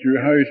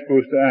how you're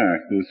supposed to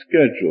act, the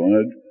schedule. And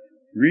I'd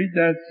read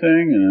that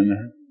thing, and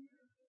then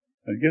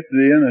I'd get to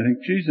the end, I think,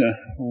 geez, I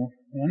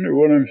wonder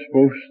what I'm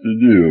supposed to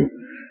do.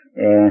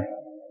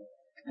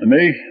 And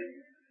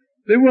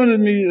they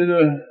wanted me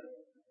to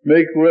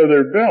make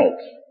leather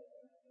belts.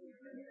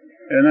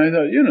 And I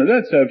thought,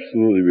 that's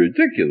absolutely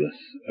ridiculous,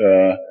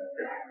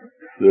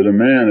 that a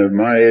man of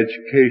my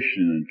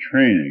education and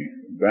training,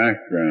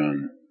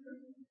 background,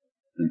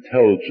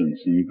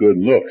 intelligence, and good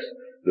looks,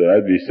 that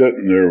I'd be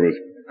sitting there with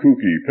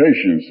kooky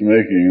patients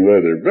making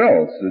leather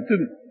belts. It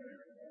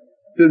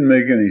didn't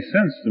make any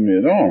sense to me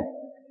at all.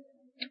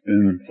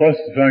 And plus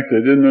the fact I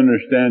didn't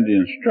understand the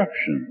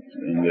instructions.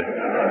 And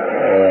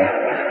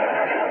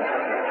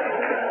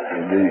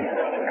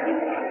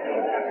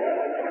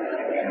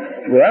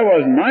well, that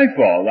wasn't my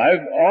fault.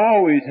 I've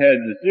always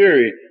had the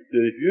theory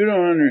that if you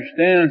don't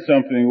understand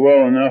something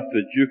well enough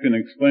that you can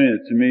explain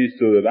it to me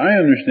so that I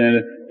understand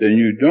it, then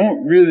you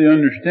don't really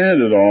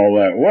understand it all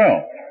that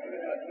well.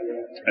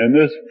 And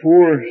this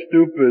poor,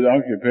 stupid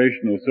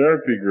occupational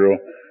therapy girl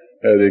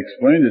had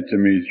explained it to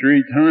me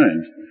 3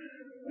 times,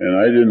 and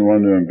I didn't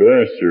want to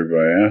embarrass her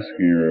by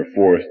asking her a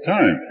 4th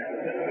time.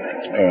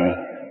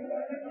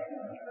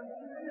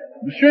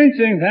 The strange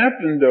thing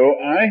happened, though.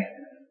 I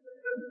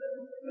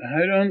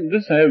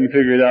haven't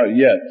figured out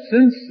yet.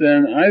 Since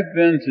then, I've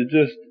been to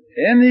just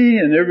any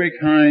and every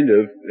kind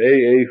of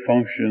AA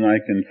function I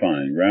can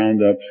find.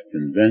 Roundups,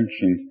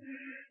 conventions,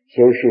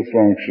 social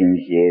functions,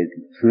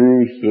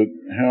 crews that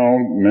Hal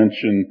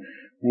mentioned,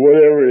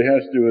 whatever it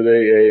has to do with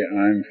AA,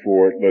 I'm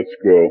for it, let's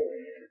go.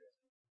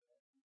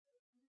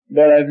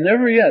 But I've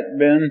never yet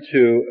been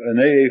to an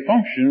AA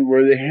function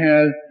where they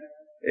had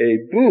a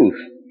booth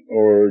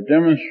or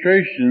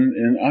demonstration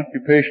in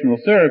occupational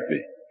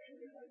therapy.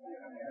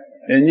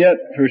 And yet,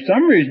 for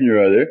some reason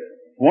or other,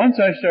 once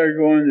I started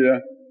going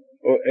to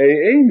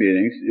AA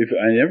meetings, if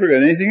I never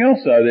got anything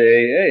else out of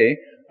AA,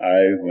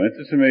 I went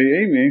to some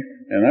AA meetings,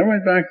 and I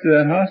went back to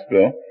that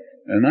hospital,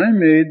 and I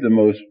made the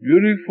most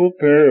beautiful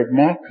pair of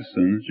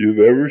moccasins you've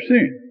ever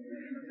seen.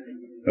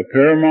 A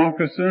pair of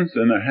moccasins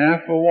and a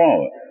half a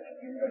wallet.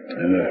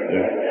 And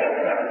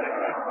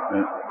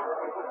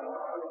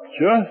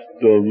just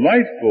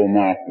delightful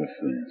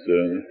moccasins.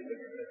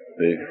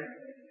 They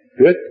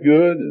fit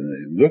good, and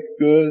they looked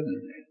good,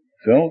 and they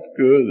felt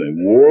good, they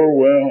wore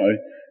well. I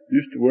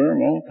used to wear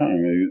them all the time.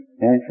 I get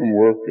home from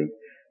work, I'd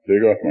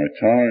take off my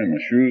tie and my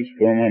shoes,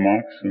 fill my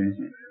moccasins,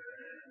 and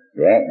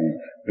go out and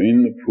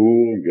clean the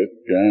pool and get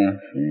gas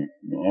and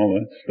all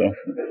that stuff.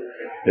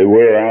 They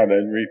wear out,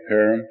 I'd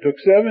repair them. It took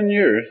 7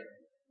 years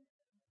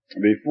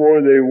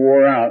before they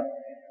wore out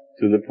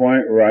to the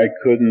point where I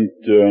could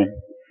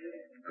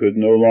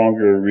no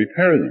longer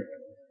repair them.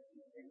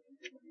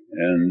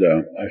 And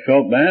I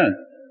felt bad.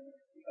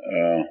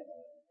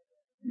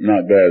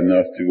 Not bad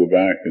enough to go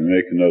back and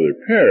make another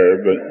pair,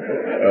 but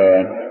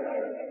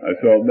I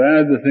felt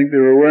bad to think they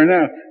were wearing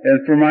out.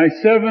 And for my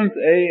 7th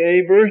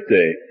AA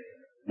birthday,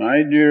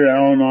 my dear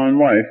Al-Anon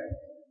wife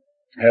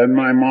had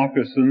my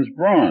moccasins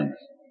bronze.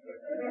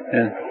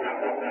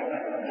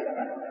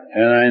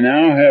 And I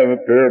now have a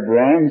pair of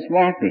bronze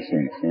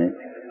moccasins.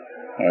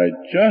 I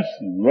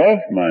just love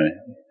my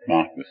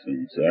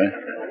moccasins.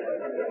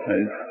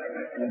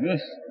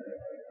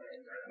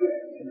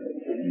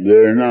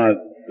 They're not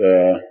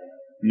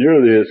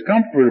nearly as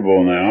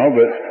comfortable now,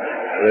 but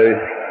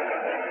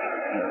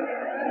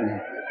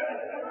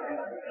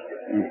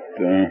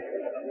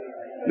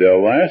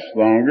they'll last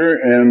longer,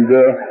 and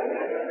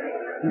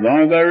as long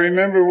as I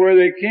remember where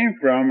they came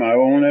from, I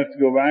won't have to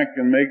go back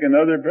and make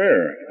another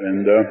pair.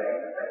 And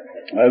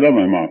I love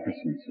my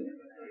moccasins.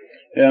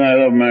 And I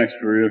love Max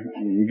for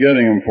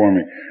getting them for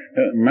me.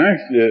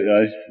 Max,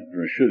 I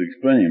should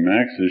explain,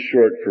 Max is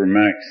short for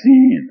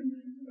Maxine.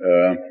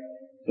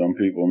 Some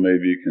people may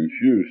be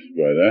confused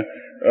by that.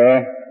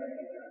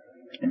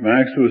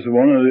 Max was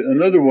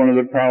another one of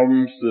the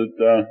problems that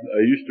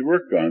I used to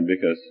work on,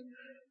 because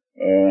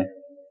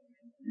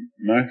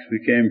Max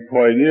became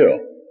quite ill,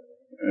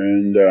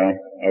 and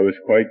I was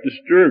quite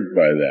disturbed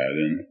by that,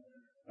 and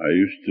I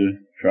used to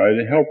try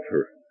to help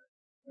her.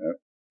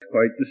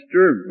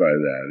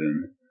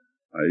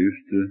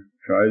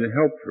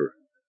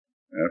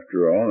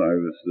 After all, I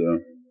was a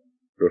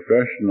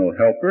professional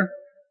helper,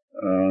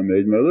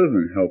 made my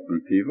living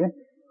helping people,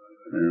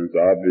 and it was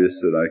obvious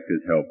that I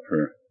could help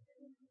her.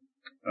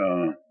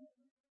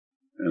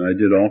 And I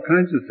did all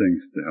kinds of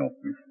things to help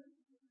her.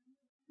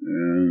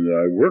 And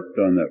I worked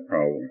on that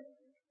problem.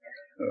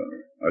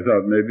 I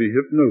thought maybe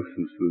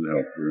hypnosis would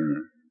help her. And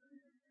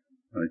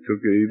I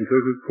even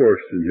took a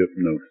course in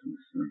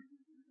hypnosis. And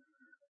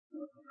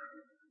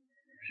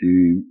she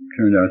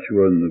turned out she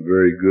wasn't a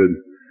very good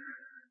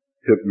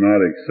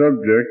hypnotic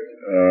subject.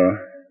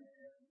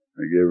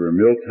 I gave her a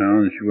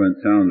Milltown and she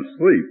went sound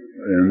asleep.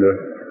 And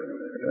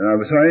I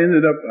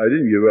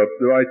didn't give up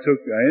though. I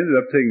ended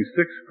up taking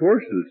 6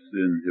 courses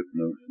in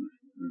hypnosis.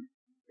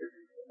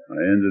 I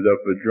ended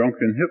up a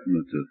drunken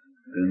hypnotist.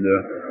 And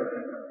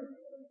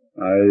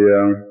I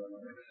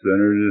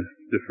sent her to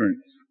different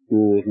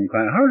schools and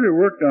classes. How did it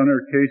work on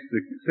her case, the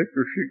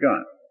sicker she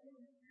got?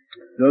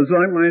 It was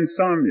like my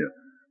insomnia.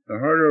 The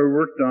harder I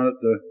worked on it,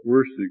 the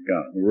worse it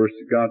got. The worse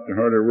it got, the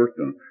harder I worked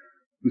on it.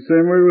 The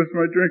same way with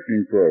my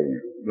drinking problem.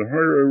 The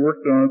harder I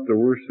worked on it, the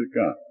worse it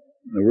got.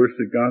 The worse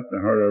it got,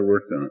 the harder I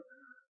worked on it.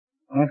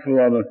 Awful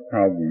lot of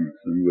problems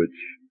in which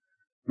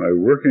my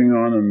working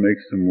on them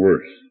makes them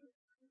worse.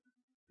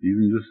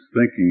 Even just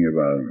thinking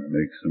about them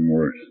makes them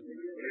worse.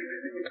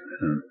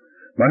 And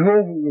my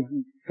whole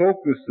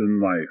focus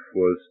in life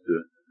was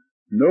to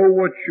know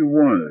what you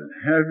wanted,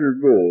 have your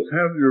goals,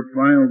 have your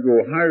final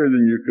goal higher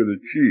than you could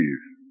achieve,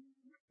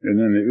 and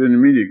then the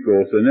intermediate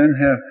goals, and then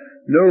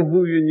know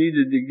who you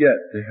needed to get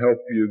to help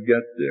you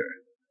get there.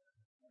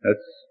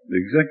 That's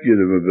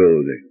executive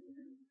ability.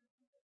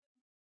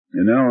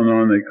 In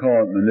Al-Anon they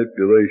call it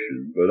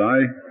manipulation, but I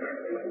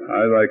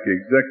like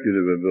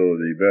executive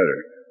ability better.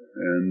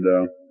 And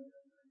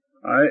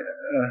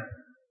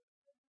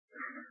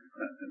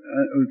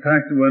in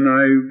fact, when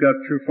I got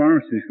through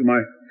pharmacy school,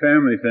 my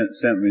family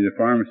sent me to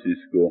pharmacy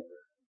school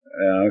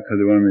because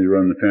they wanted me to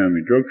run the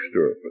family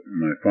drugstore. But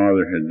my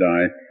father had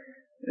died,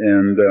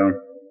 and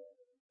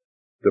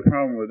the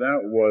problem with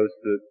that was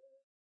that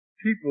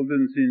people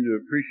didn't seem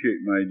to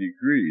appreciate my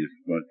degree as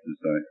much as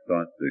I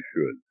thought they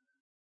should.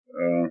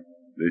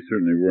 They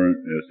certainly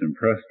weren't as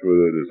impressed with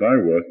it as I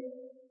was.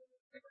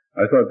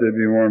 I thought they'd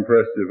be more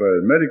impressed if I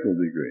had a medical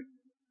degree.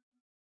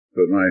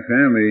 But my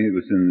family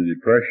was in the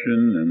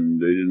Depression, and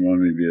they didn't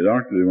want me to be a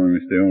doctor. They wanted me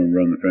to stay home and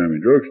run the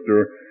family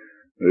drugstore.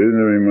 They didn't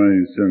have any money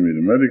to send me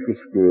to medical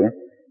school.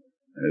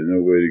 I had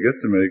no way to get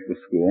to medical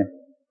school.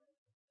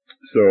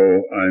 So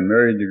I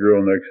married the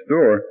girl next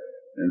door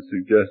and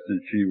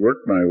suggested she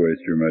work my way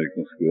through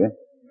medical school.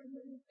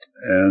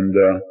 And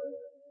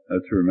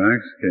that's where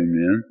Max came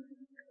in.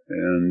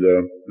 And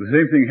the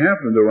same thing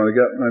happened, though. When I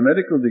got my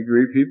medical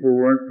degree, people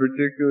weren't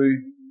particularly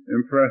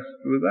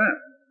impressed with that.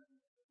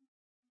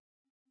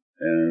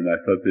 And I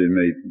thought they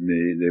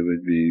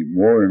would be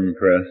more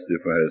impressed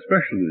if I had a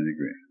specialty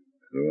degree.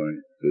 So I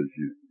said,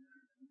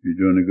 you're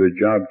doing a good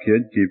job,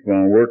 kid. Keep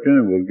on working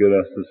and we'll get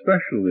us a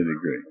specialty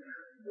degree.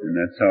 And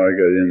that's how I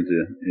got into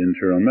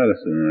internal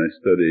medicine. And I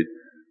studied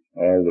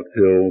all the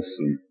pills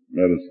and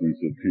medicines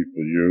that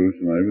people use.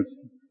 And I was,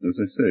 as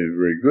I say,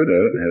 very good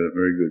at it. I had a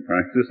very good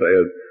practice. I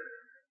had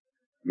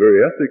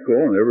very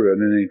ethical, never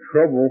got in any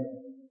trouble.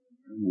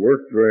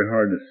 Worked very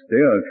hard to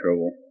stay out of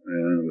trouble.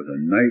 And it was a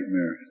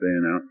nightmare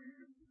staying out.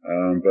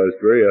 But I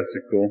was very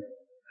ethical,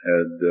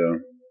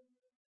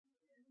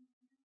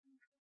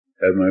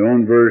 had my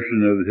own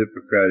version of the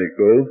Hippocratic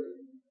Oath,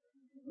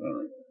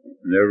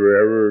 never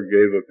ever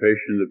gave a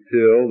patient a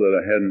pill that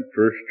I hadn't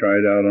first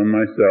tried out on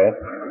myself.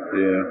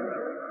 Yeah.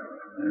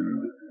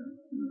 And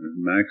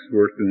Max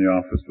worked in the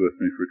office with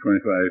me for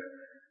 25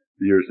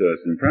 years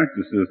as in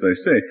practice, as I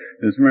say.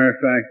 As a matter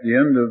of fact, the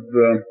end of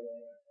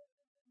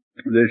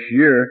this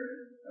year,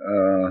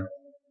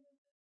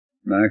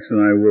 Max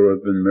and I will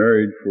have been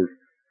married for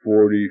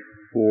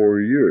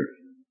 44 years.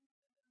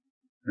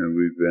 And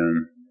we've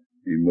been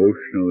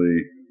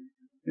emotionally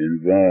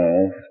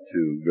involved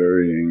to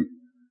varying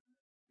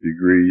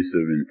degrees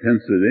of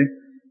intensity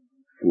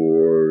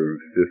for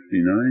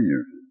 59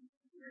 years.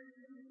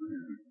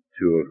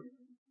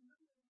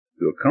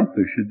 To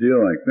accomplish a deal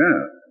like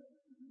that,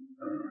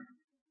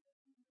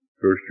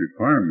 first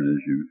requirement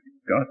is you've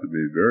got to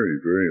be very,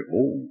 very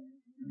old.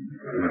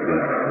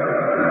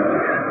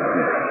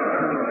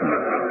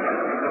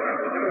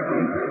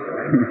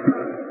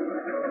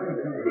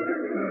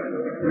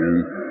 And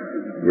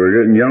we're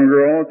getting younger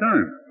all the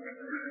time.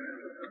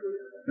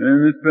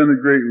 And it's been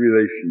a great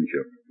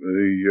relationship.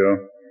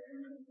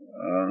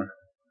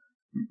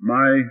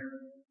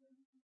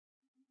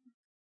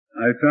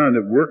 I found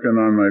that working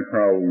on my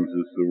problems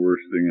is the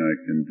worst thing I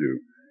can do.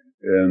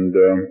 And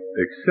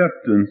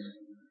acceptance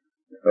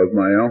of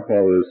my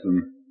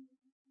alcoholism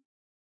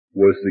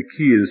was the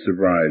key to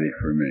sobriety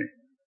for me.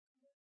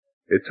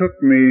 It took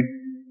me,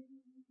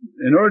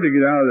 in order to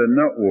get out of the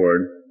nut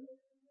ward,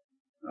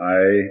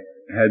 I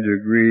had to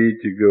agree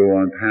to go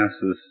on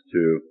passes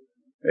to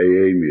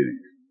AA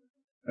meetings.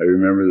 I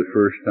remember the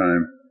first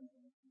time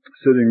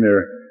sitting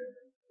there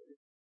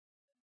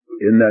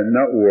in that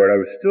nut ward. I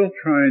was still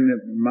trying to,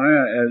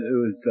 I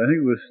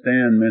think it was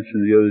Stan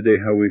mentioned the other day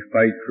how we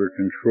fight for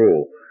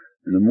control.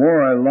 And the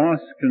more I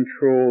lost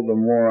control, the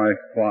more I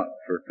fought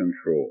for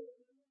control.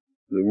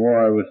 The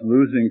more I was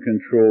losing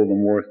control, the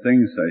more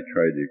things I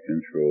tried to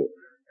control.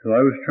 So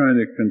I was trying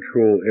to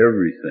control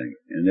everything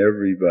and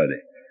everybody.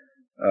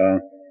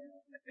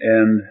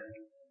 And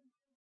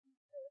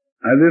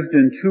I lived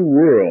in two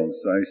worlds.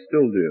 I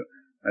still do.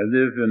 I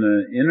live in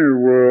an inner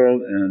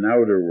world and an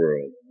outer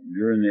world.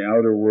 You're in the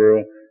outer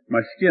world. My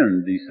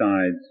skin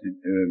decides,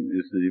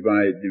 is the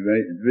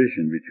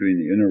division between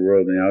the inner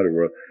world and the outer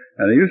world.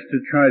 And I used to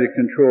try to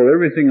control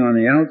everything on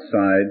the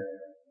outside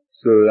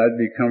so that I'd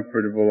be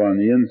comfortable on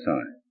the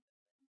inside.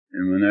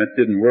 And when that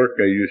didn't work,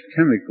 I used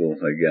chemicals,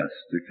 I guess,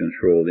 to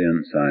control the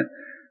inside.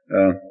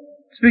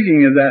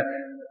 Speaking of that,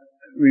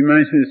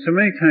 reminds me that so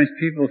many times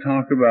people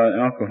talk about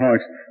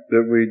alcoholics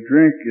that we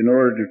drink in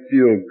order to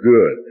feel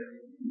good.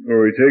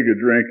 Or we take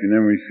a drink and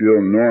then we feel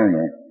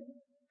normal.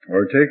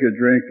 Or take a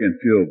drink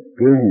and feel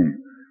boom.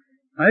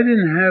 I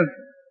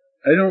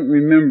don't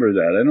remember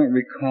that. I don't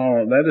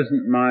recall. That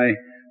isn't my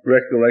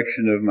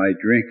recollection of my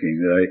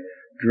drinking, that I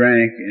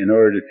drank in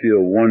order to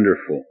feel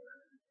wonderful.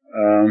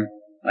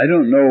 I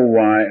don't know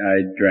why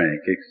I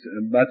drank.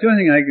 But the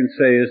only thing I can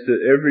say is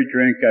that every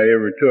drink I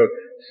ever took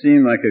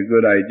seemed like a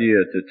good idea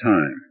at the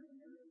time.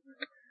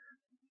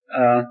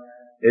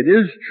 It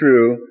is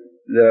true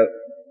that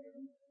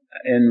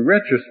in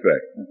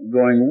retrospect,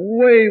 going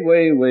way,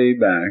 way, way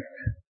back,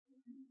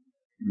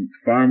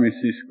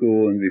 pharmacy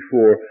school and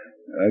before,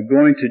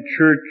 going to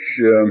church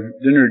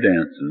dinner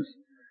dances,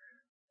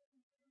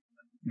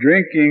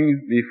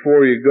 drinking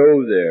before you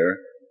go there,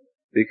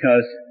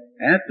 because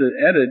I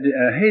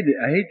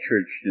hate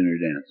church dinner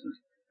dances,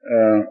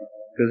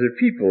 because there are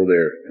people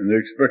there and they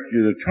expect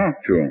you to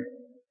talk to them.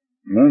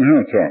 I don't know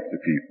how to talk to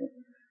people.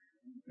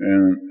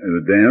 And at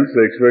a dance,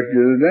 they expect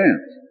you to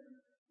dance.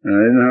 And I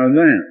didn't know how to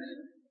dance.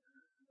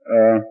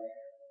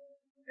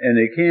 And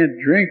they can't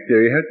drink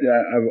there.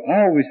 I've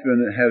always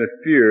had a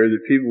fear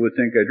that people would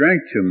think I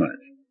drank too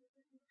much.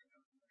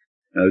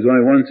 Now, there's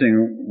only one thing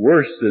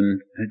worse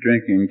than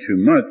drinking too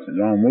much, and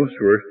almost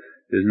worse,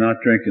 is not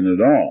drinking at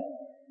all.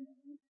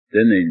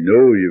 Then they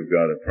know you've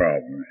got a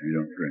problem if you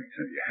don't drink.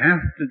 So you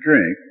have to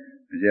drink,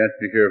 but you have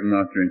to be careful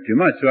not to drink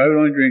too much. So I would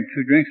only drink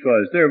 2 drinks while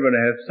I was there, but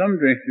I had some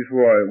drinks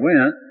before I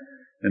went,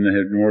 and I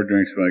had more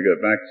drinks when I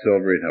got back to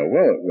celebrate how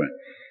well it went.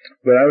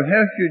 But I would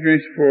have a few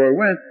drinks before I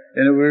went,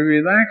 and it would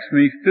relax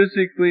me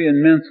physically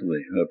and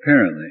mentally,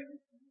 apparently.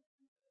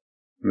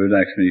 It would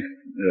relax me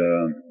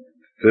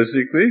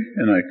physically,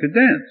 and I could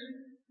dance.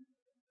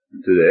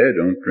 Today I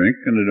don't drink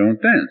and I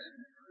don't dance.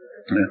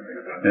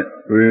 It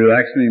would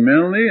relax me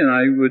mentally, and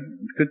I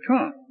could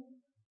talk.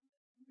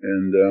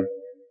 And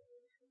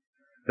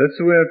that's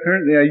the way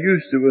apparently I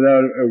used it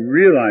without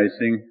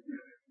realizing,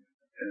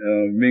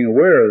 being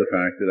aware of the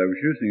fact that I was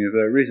using it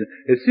for that reason.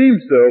 It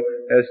seems, though,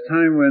 as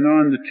time went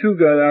on, the two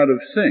got out of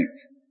sync.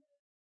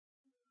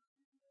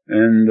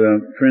 And,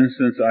 for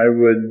instance, I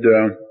would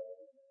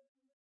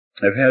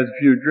have had a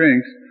few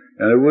drinks,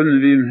 and I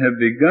wouldn't even have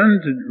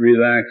begun to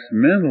relax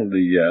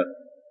mentally yet,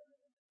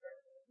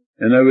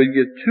 and I would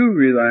get too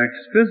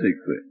relaxed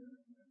physically.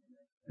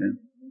 And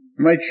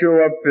it might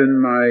show up in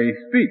my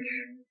speech,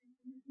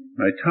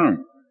 my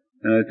tongue,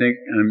 and I think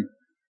I'm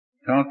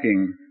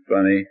talking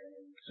funny,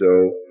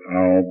 so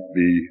I'll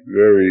be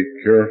very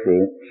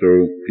careful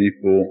so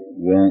people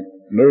won't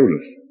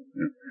notice.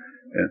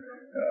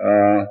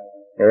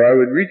 Or I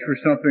would reach for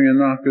something and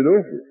knock it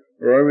over.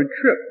 Or I would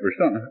trip or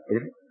something.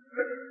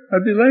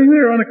 I'd be laying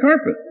there on a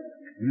carpet.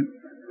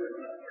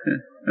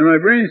 And my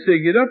brain would say,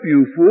 "Get up,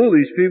 you fool.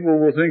 These people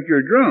will think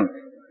you're drunk."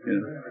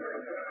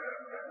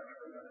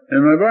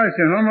 And my body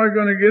said, "How am I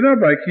going to get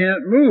up? I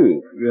can't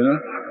move."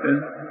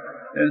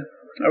 And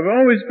I've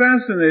always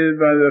fascinated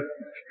by the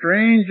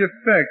strange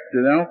effect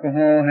that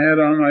alcohol had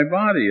on my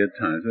body at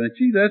times. I thought,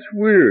 gee, that's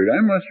weird. I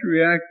must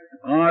react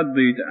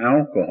oddly to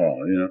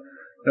alcohol,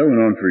 That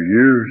went on for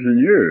years and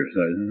years.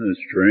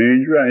 It's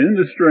strange, right?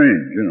 Into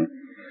strange,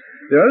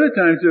 The other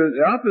times,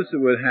 the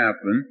opposite would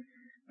happen.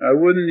 I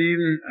would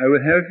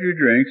have a few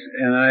drinks,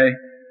 and I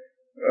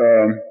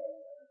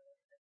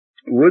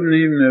wouldn't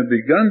even have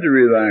begun to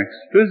relax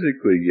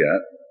physically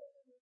yet.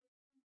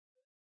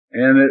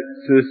 And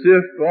it's as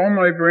if all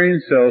my brain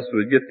cells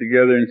would get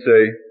together and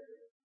say,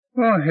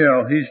 "Oh,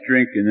 hell, he's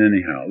drinking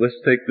anyhow. Let's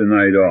take the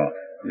night off,"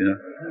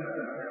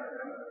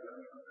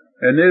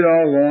 And they'd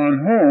all go on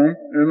home,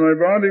 and my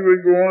body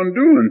would go on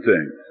doing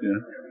things,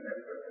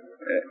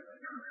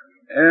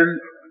 And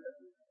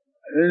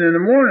in the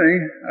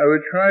morning, I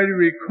would try to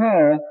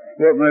recall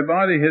what my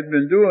body had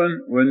been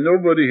doing when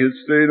nobody had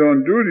stayed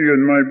on duty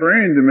in my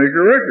brain to make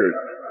a record.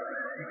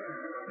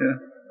 Yeah.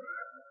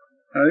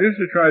 I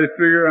used to try to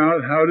figure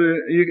out how to,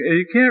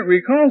 you can't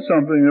recall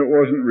something that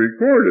wasn't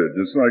recorded.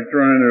 It's like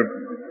trying to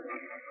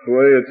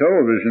play a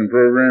television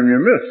program you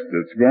missed.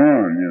 It's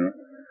gone, you know.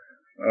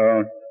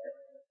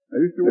 I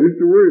used to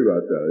worry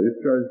about that. I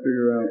used to try to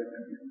figure out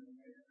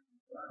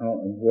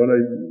what I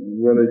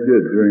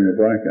did during the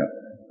blackout.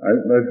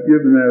 I've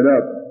given that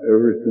up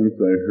ever since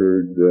I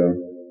heard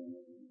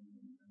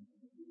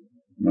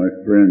my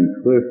friend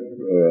Cliff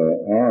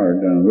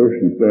R. down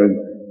Oceanside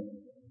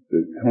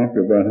talk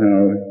about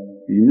how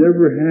he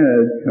never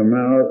had come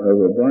out of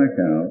a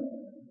blackout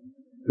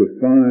to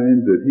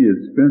find that he had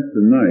spent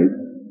the night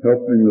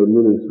helping the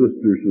Little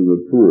Sisters of the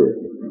Poor.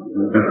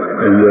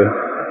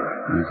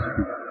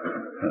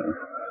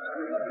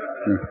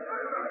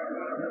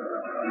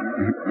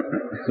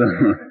 So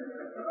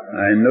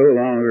I no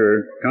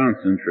longer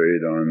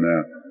concentrate on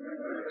that.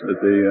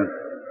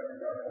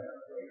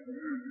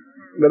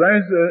 But I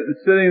was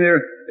sitting there,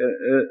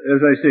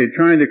 as I say,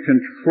 trying to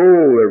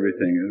control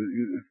everything.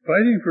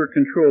 Fighting for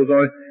control is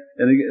always,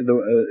 and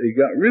it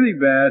got really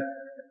bad.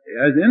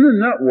 As in the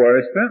nut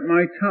ward, I spent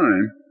my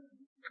time.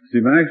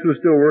 See, Max was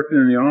still working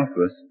in the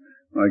office,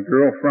 my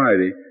girl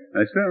Friday.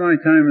 I spent my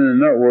time in the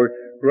nut ward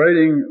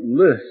writing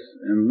lists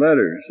and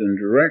letters and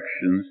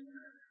directions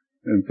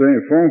and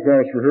phone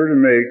calls for her to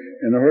make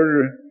in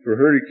order for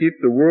her to keep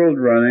the world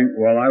running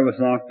while I was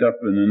locked up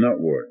in the nut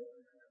ward.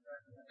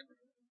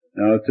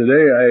 Now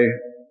today I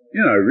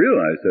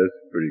realize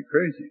that's pretty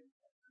crazy.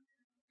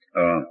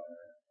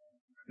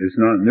 It's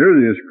not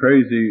nearly as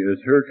crazy as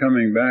her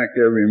coming back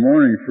every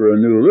morning for a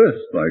new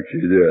list like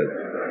she did.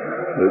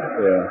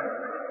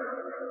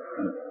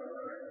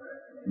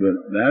 But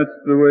that's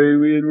the way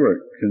we'd work.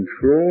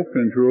 Control,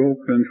 control,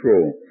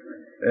 control.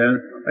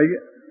 And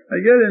I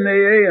get in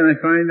AA and I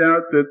find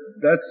out that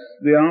that's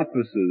the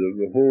opposite of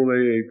the whole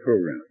AA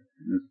program.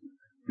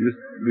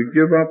 We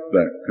give up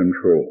that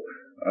control.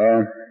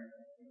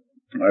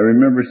 I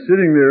remember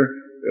sitting there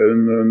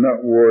in the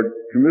nut ward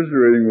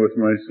commiserating with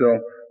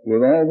myself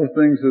with all the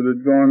things that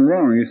had gone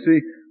wrong. You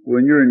see,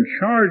 when you're in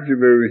charge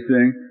of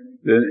everything,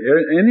 then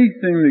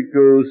anything that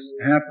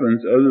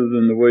happens other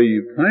than the way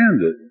you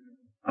planned it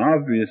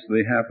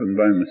obviously happened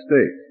by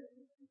mistake.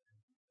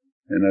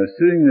 And I was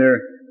sitting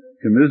there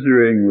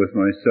commiserating with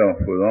myself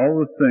with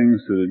all the things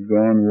that had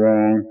gone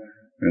wrong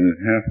and had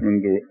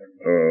happened,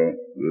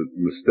 the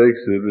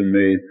mistakes that had been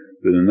made,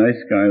 that a nice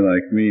guy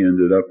like me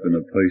ended up in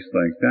a place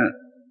like that.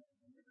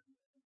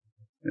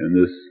 And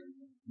this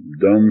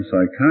dumb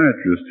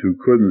psychiatrist who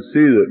couldn't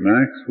see that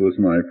Max was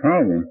my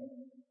problem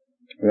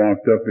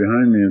walked up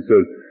behind me and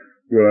said,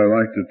 "Would I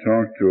like to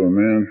talk to a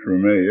man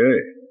from AA?"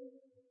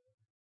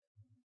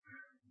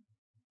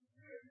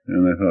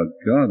 And I thought,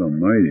 God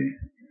Almighty,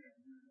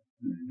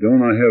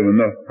 don't I have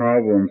enough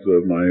problems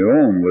of my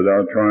own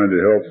without trying to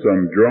help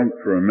some drunk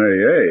from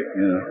AA,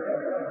 you know?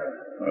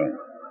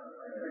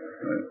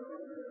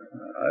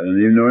 I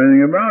didn't even know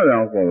anything about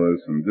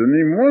alcoholism. Didn't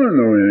even want to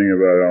know anything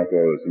about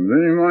alcoholism.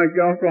 Didn't even like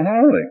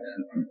alcoholics.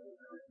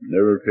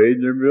 Never paid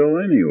their bill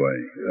anyway.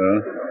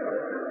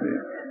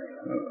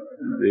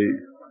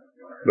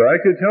 But I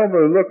could tell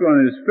by the look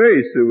on his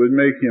face it would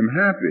make him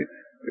happy.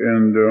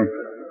 And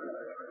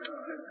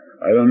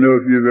I don't know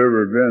if you've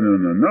ever been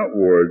in a nut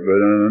ward, but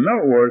in a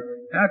nut ward,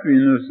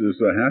 happiness is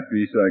a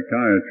happy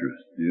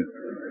psychiatrist.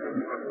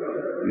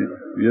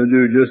 You'll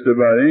do just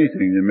about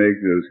anything to make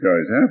those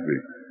guys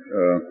happy.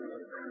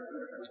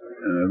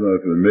 And I thought,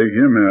 if it would make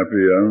him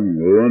happy, I'm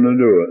willing to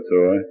do it. So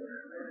I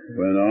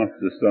went off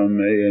to some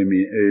AA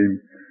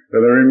meeting.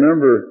 But I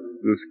remember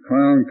this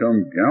clown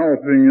come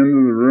galloping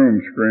into the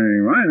room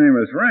screaming, "My name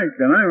is Frank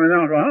and I'm an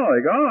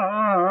alcoholic. Ah,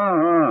 ah, ah,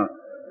 ah."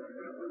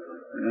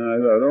 And I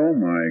thought, oh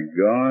my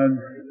God.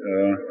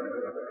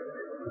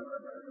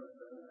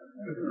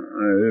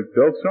 I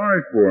felt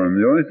sorry for him.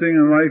 The only thing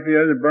in life he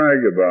had to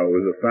brag about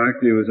was the fact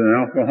he was an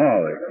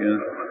alcoholic. You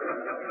know?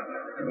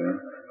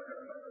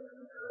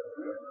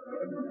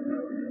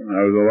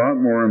 I was a lot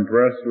more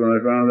impressed when I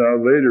found out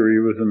later he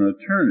was an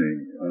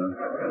attorney.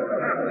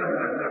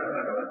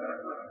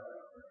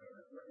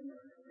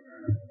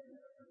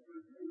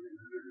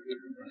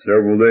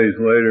 Several days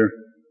later,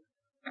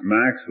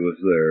 Max was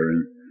there,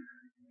 and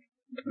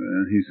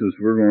he says,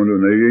 "We're going to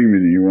an AA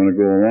meeting. You want to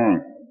go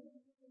along?"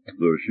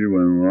 So she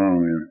went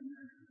along, and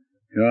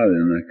God,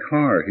 in the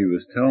car, he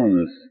was telling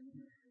us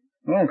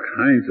all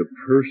kinds of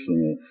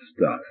personal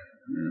stuff.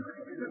 You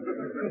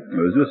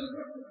know?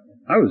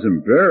 I was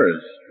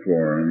embarrassed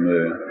for him,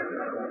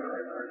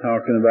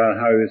 talking about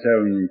how he was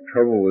having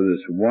trouble with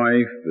his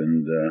wife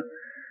and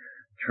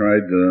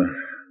tried to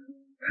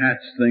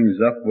patch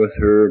things up with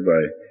her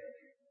by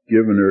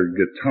giving her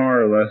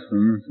guitar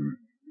lessons. And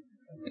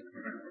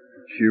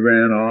she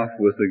ran off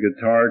with the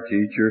guitar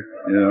teacher,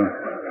 you know.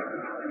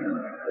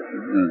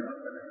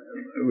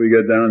 We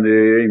got down to the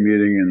AA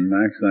meeting, and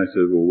Max and I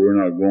said, "Well, we're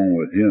not going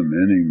with him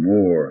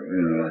anymore,"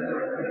 you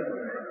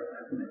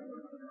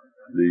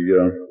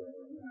know.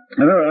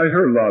 I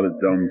heard a lot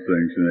of dumb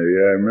things in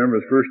AA. I remember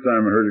the first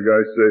time I heard a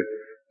guy say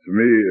to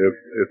me,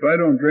 if I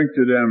don't drink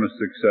today, I'm a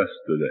success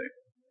today.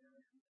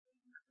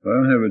 If I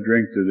don't have a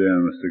drink today,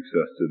 I'm a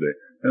success today.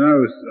 And I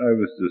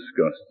was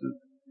disgusted.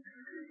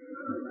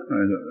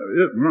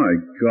 My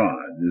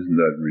God, isn't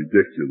that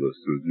ridiculous?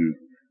 There's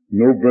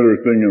no better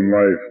thing in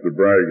life to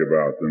brag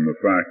about than the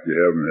fact you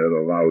haven't had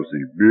a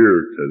lousy beer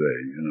today,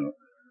 you know.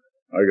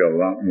 I got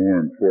a lot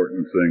more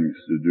important things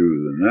to do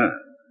than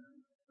that.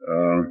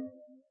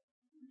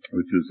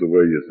 Which is the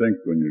way you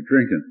think when you're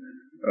drinking.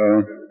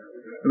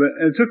 But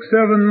it took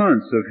 7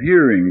 months of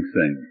hearing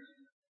things.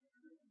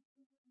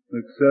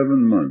 It took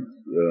 7 months.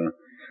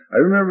 I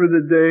remember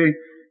the day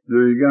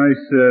the guy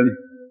said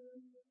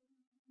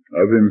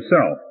of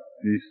himself,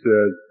 he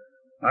said,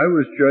 I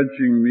was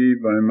judging me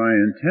by my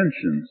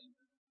intentions,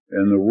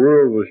 and the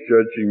world was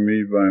judging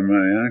me by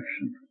my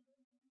actions.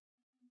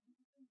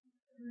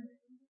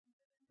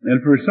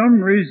 And for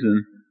some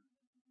reason,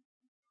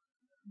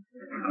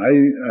 I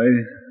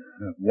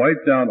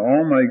wiped out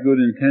all my good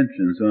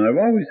intentions, and I've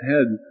always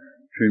had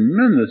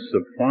tremendous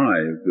supply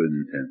of good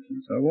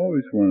intentions. I've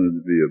always wanted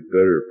to be a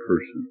better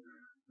person.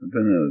 I've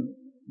been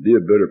be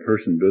a better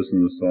person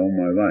business all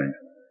my life.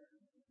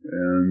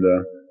 And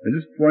I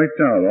just wiped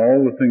out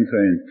all the things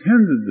I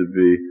intended to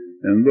be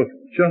and looked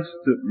just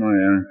at my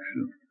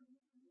actions.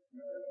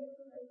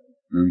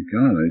 And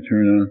God, I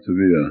turned out to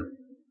be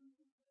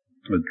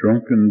a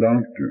drunken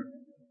doctor,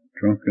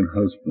 drunken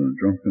husband,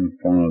 drunken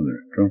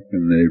father,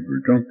 drunken neighbor,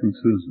 drunken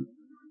citizen.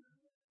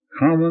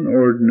 Common,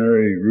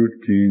 ordinary,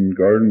 routine,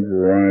 garden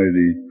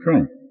variety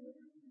drunk.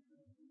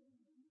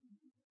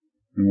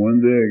 And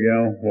one day a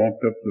gal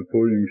walked up to the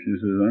podium, she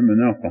says, I'm an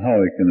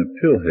alcoholic and a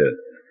pillhead.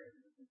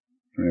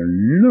 I have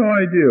no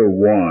idea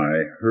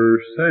why her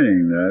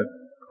saying that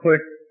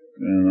clicked,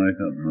 and I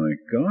thought, my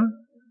God,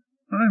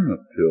 I'm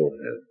a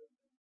pillhead.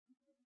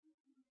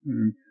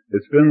 And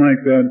it's been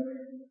like that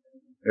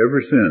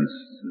ever since,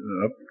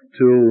 up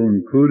till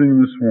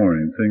including this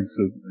morning, things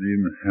that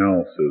even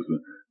Hal says,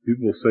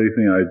 people say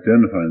things,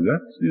 identify,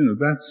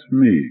 that's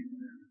me.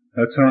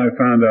 That's how I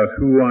found out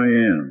who I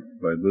am,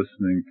 by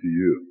listening to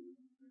you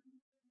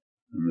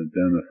and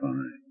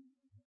identifying.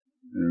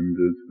 And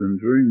it's been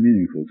very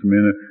meaningful to me.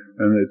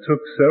 And it took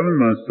 7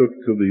 months, took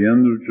till the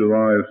end of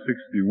July of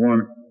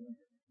 61,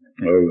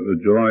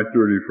 July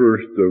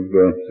 31st of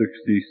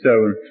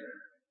 67,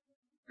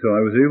 till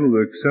I was able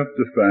to accept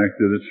the fact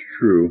that it's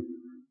true.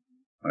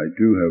 I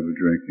do have a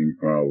drinking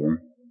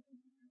problem,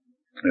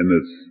 and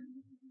it's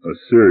a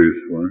serious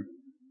one,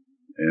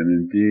 and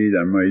indeed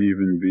I might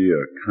even be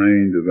a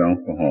kind of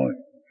alcoholic,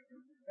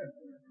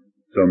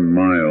 some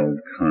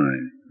mild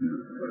kind.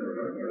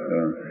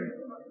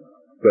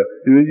 But,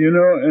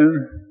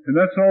 and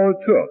that's all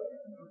it took.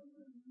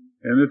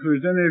 And if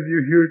there's any of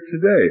you here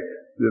today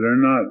that are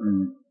not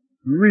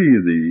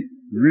really,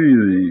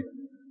 really,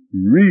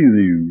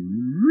 really,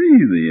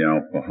 really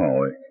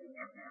alcoholic,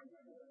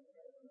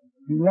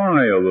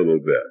 lie a little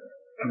bit.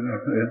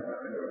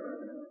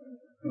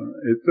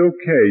 It's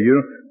okay. You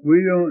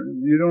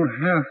don't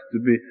have to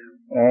be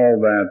all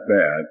that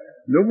bad.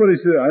 Nobody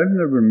said, I've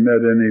never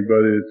met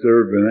anybody that's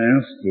ever been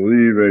asked to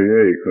leave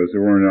AA because they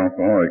weren't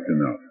alcoholic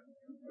enough.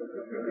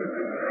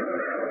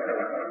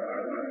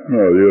 No,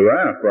 you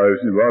laugh. A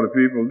lot of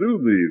people do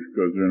leave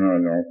because they're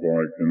not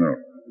alcoholic enough.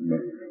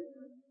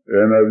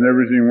 And I've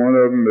never seen one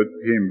of them that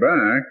came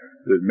back,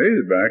 that made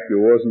it back,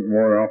 that wasn't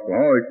more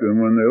alcoholic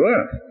than when they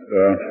left.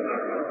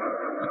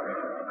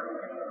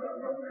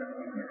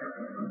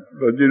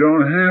 But you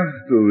don't have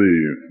to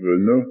leave.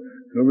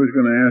 Nobody's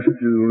going to ask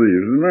you to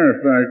leave. As a matter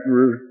of fact,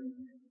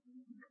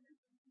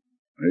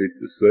 I hate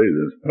to say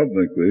this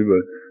publicly,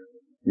 but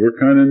we're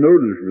kind of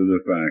noted for the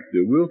fact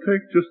that we'll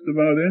take just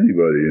about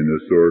anybody in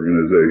this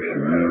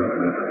organization.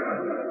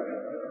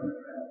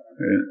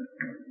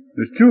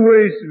 There's two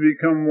ways to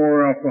become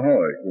more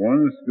alcoholic.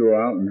 One is to go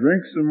out and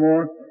drink some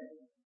more.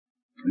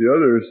 The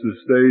other is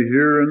to stay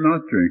here and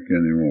not drink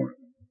anymore.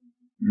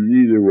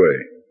 Neither way,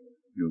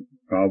 you'll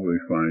probably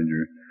find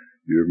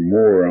you're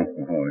more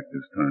alcoholic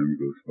as time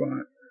goes by.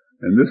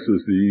 And this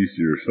is the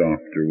easier,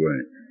 softer way.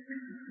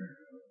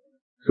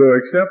 So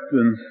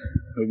acceptance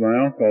of my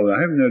alcohol,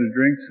 I haven't had a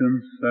drink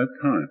since that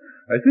time.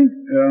 I think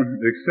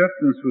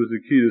acceptance was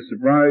the key to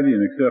sobriety, and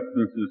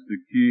acceptance is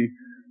the key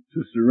to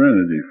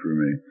serenity for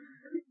me.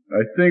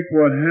 I think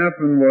what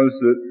happened was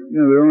that,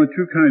 there are only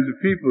two kinds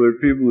of people. There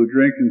are people who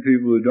drink and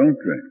people who don't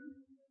drink.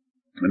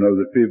 And of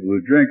the people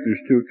who drink,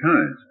 there's two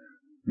kinds.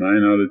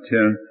 9 out of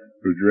 10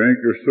 who drink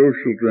are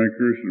social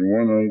drinkers, and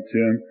 1 out of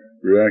 10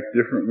 react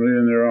differently,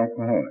 and they're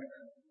alcoholics.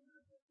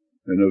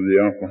 And of the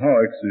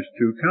alcoholics, there's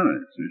two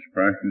kinds. There's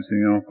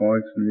practicing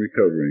alcoholics and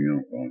recovering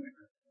alcoholics.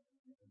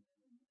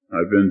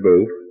 I've been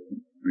both.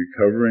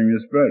 Recovering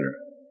is better.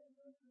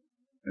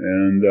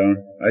 And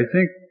I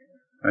think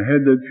I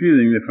had that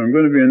feeling, if I'm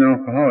going to be an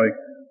alcoholic,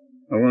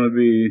 I want to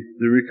be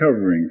the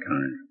recovering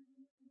kind.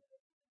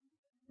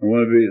 I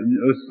want to be,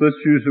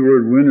 let's use the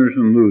word winners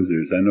and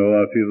losers. I know a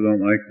lot of people don't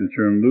like the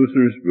term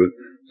losers, but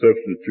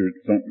substitute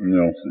something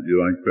else that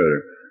you like better.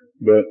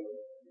 But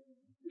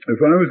If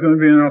I was going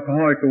to be an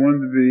alcoholic, I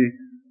wanted to be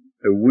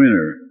a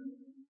winner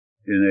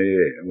in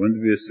AA. I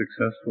wanted to be a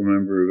successful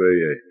member of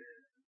AA.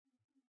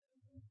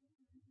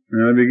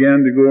 And I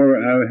began to go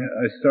around,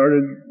 I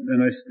started, and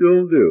I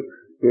still do,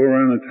 go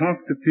around and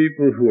talk to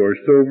people who are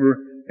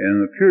sober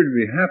and appear to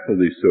be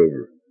happily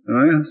sober. And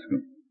I ask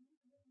them,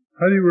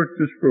 how do you work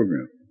this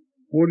program?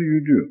 What do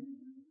you do?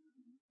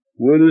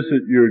 What is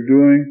it you're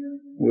doing?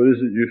 What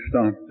is it you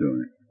stopped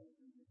doing?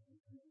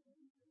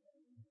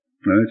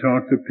 And I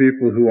talk to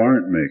people who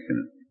aren't making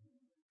it.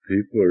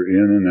 People are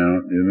in and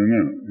out, in and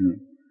out. You know.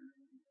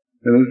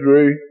 And it's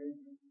very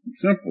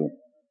simple.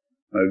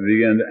 I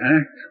began to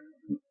act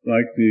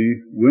like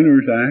the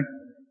winners act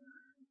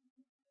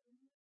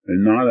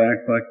and not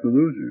act like the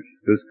losers.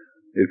 Because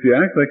if you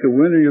act like a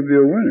winner, you'll be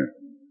a winner.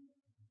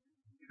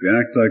 If you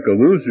act like a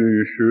loser,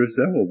 you're sure as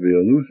hell will be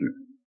a loser.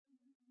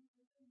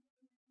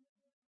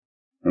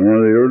 And one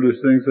of the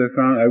earliest things I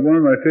found, one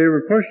of my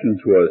favorite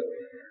questions was,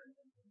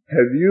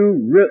 have you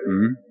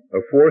written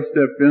a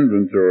 4-step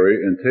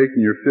inventory and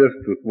taken your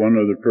fifth with one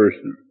other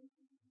person?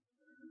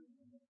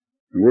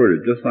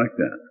 Worded just like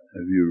that.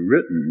 Have you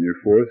written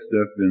your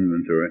 4-step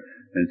inventory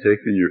and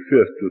taken your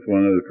fifth with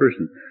one other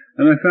person?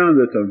 And I found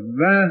that the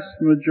vast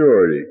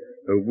majority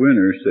of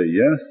winners say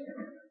yes,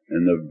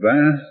 and the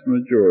vast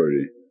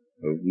majority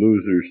of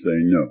losers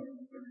say no.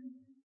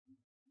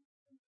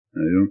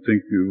 And I don't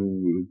think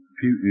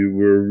you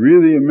were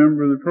really a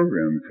member of the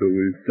program until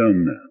we've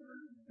done that.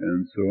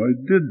 And so I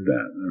did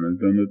that, and I've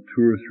done it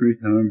 2 or 3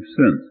 times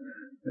since.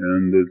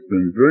 And it's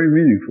been very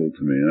meaningful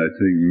to me. And I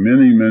think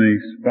many,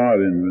 many spot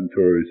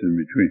inventories in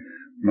between.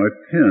 My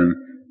pen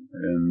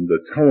and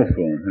the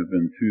telephone have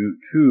been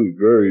two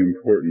very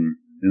important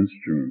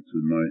instruments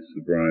in my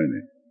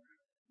sobriety.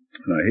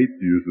 And I hate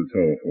to use the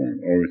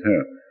telephone, always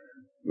have.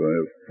 But I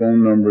have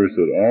phone numbers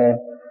a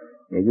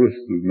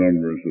list of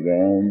numbers at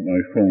all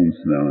my phones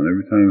now. And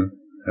every time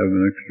I have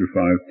an extra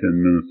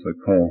 5-10 minutes, I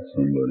call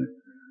somebody.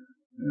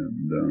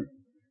 And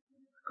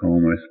call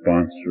my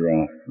sponsor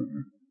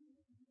often.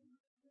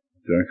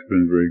 Jack's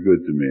been very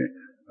good to me.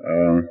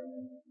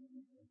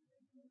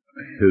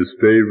 His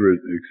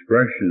favorite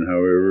expression,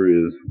 however,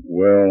 is,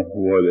 well,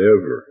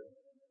 whatever.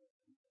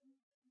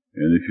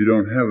 And if you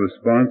don't have a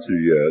sponsor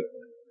yet,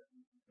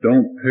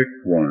 don't pick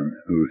one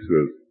who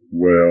says,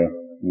 well,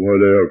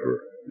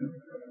 whatever.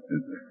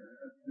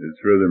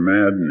 It's rather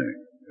maddening.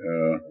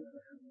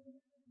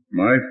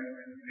 My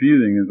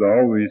feeling has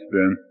always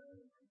been,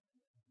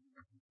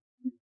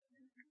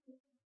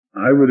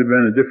 I would have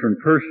been a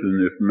different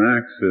person if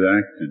Max had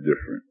acted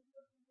different.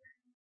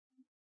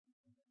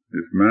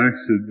 If Max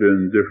had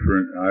been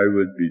different, I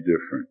would be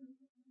different.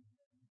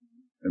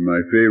 And my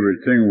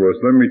favorite thing was,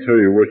 let me tell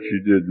you what you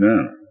did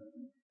now.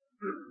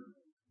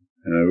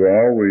 And I'm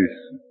always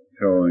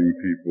telling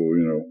people,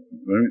 you know,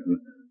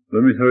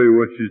 let me tell you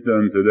what she's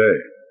done today.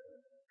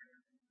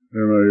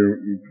 And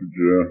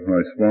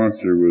my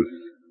sponsor was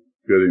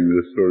getting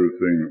this sort of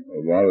thing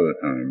a lot of the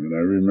time. And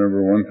I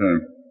remember one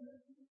time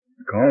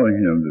calling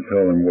him to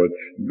tell him what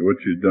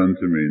she'd done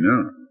to me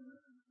now.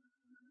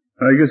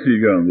 I guess he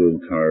got a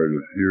little tired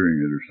of hearing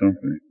it or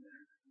something.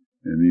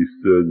 And he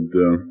said,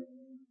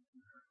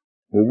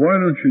 well, why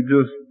don't you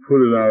just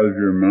put it out of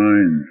your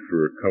mind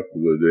for a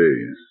couple of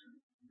days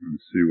and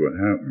see what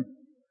happens?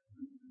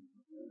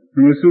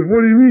 And I said,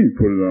 what do you mean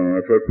put it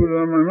on? If I put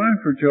it on my mind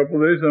for a couple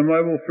of days, I'm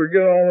liable to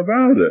forget all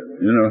about it,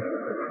 you know.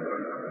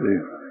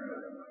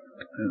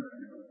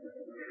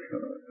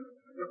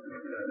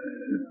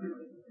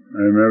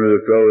 I remember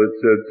the fellow that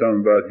said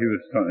something about his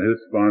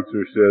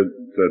sponsor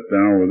sat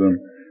down with him,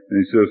 and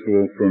he says,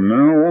 well, from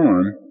now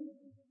on,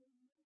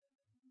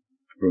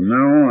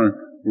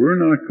 we're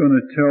not going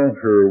to tell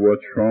her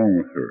what's wrong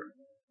with her.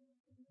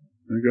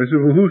 And the guy said,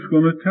 well, who's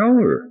going to tell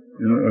her?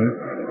 You know,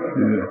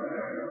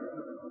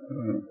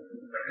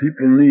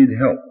 people need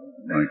help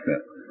like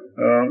that.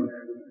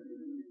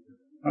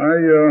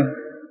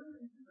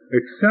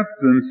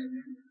 Acceptance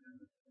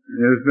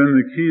has been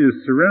the key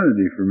to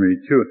serenity for me,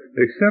 too.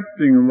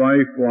 Accepting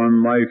life on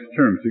life's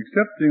terms.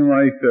 Accepting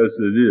life as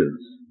it is,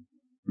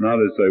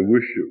 not as I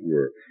wish it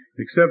were.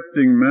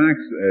 Accepting Max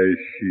as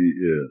she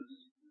is.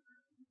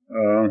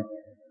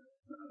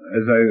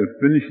 As I was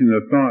finishing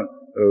the thought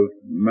of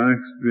Max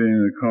being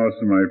the cause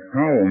of my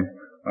problem,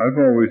 I've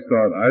always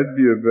thought I'd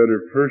be a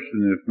better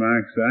person if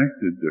Max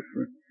acted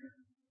different.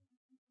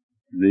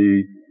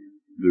 The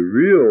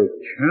real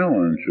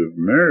challenge of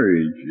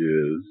marriage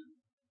is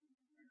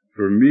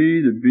for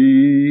me to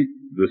be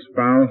the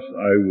spouse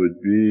I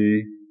would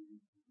be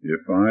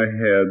if I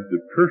had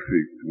the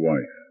perfect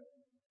wife.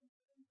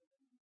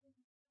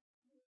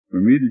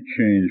 For me to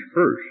change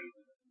first,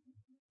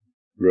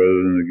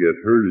 rather than to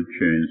get her to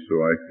change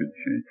so I could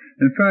change.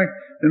 In fact,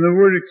 in the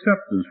word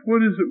acceptance,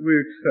 what is it we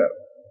accept?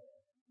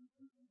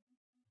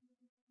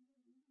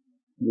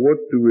 What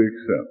do we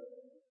accept?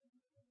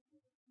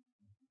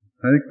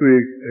 I think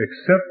we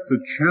accept the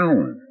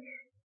challenge.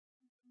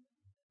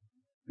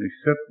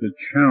 Accept the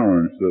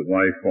challenge that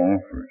life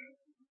offers.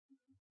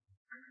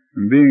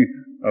 And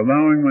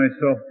allowing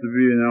myself to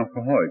be an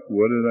alcoholic,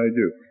 what did I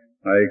do?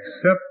 I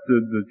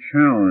accepted the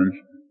challenge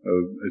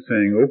of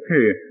saying,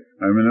 okay,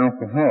 I'm an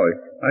alcoholic.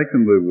 I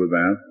can live with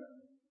that.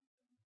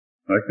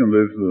 I can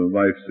live the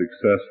life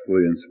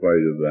successfully in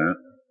spite of that.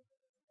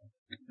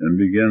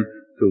 And begin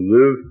to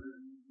live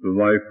the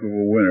life of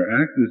a winner.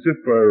 Act as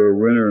if I were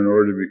a winner in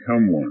order to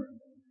become one.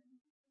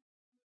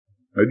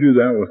 I do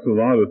that with a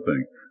lot of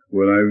things.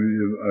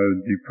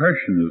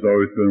 Depression has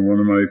always been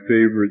one of my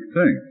favorite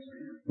things.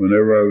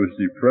 Whenever I was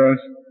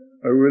depressed,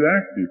 I would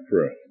act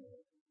depressed.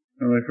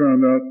 And I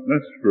found out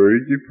that's very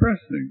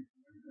depressing.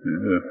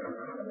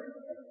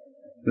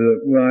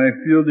 When I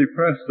feel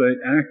depressed, I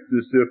act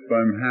as if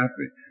I'm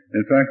happy.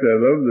 In fact, I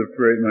love the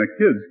phrase. My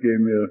kids gave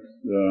me a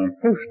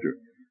poster,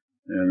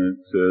 and it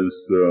says,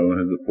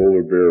 has a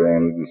polar bear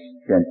on it, just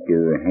slumped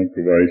over a hunk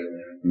of ice.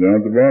 And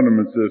down at the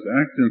bottom it says,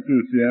 act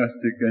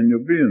enthusiastic and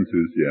you'll be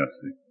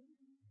enthusiastic.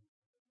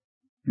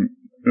 And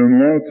a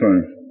lot of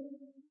times,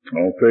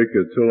 I'll fake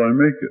it till I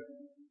make it.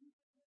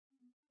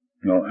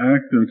 I'll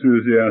act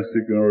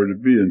enthusiastic in order to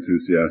be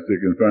enthusiastic.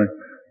 In fact,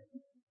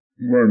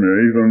 I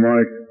even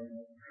like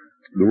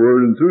the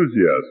word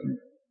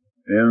enthusiasm.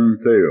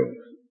 Entheos.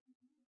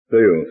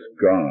 Theos,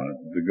 God.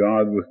 The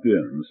God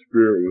within. The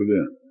Spirit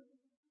within.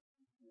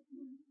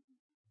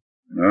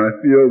 And I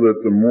feel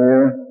that the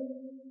more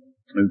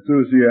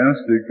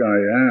enthusiastic I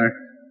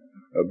act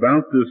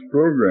about this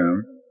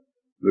program,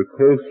 the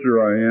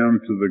closer I am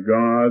to the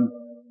God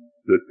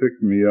that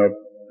picked me up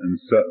and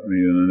set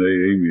me in an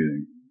AA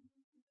meeting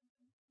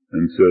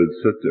and said,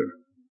 sit there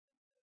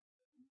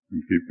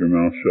and keep your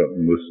mouth shut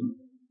and listen.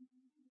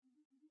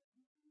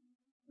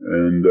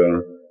 And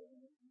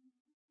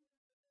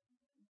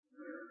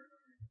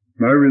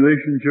my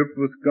relationship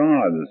with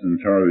God is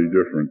entirely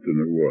different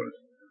than it was.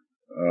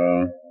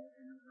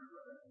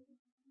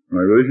 My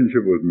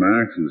relationship with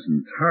Max is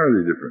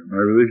entirely different. My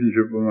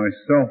relationship with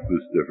myself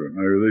is different.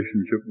 My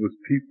relationship with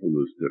people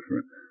is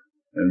different.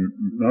 And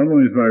not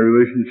only is my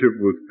relationship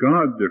with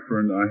God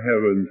different, I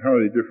have an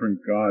entirely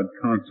different God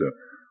concept.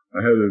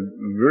 I had a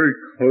very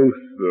close,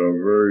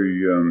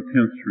 very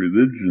intense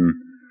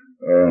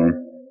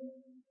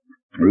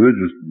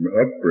religious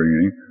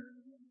upbringing.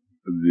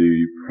 The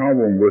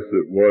problem with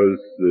it was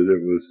that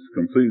it was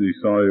completely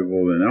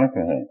soluble in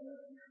alcohol.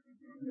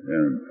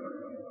 And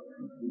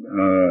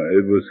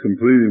it was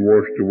completely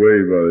washed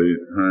away by the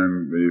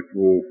time, the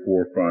full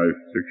 4, 5,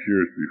 6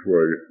 years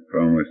before I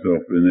found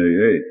myself in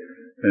AA.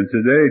 And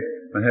today,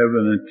 I have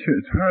an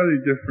entirely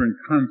different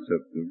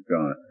concept of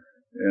God.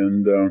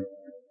 And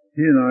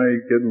he and I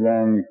get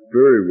along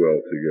very well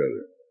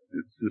together.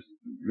 It's just,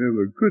 we have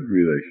a good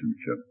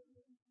relationship.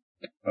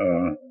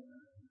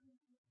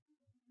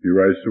 He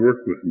rides to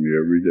work with me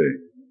every day,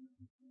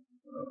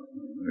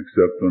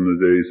 except on the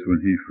days when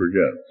he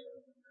forgets.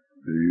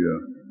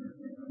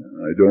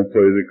 I don't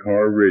play the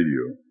car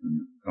radio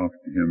and talk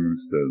to him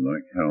instead,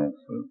 like Hal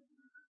says.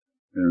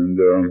 And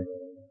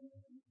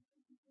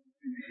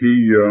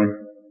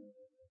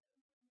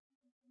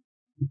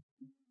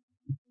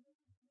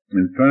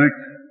in fact,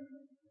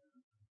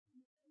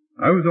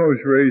 I was always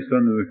raised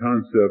under the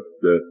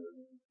concept that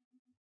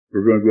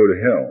we're going to go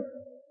to hell.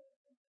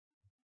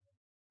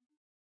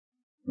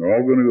 We're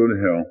all going to go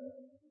to hell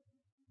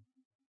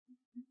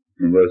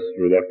unless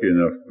we're lucky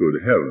enough to go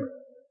to heaven.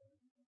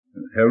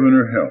 Heaven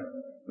or hell,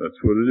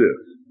 that's what it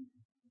is.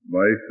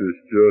 Life is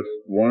just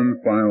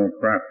one final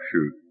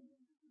crapshoot.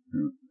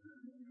 And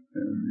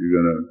you're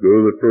going to go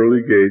to the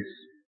pearly gates,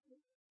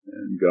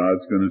 and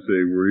God's going to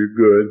say, were you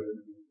good?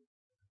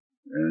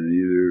 And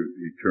either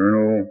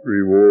eternal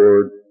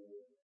reward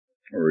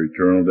or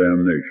eternal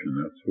damnation.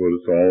 That's what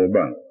it's all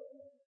about.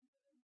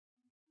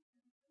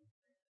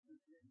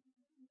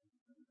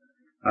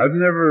 I've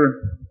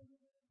never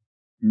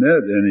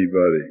met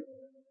anybody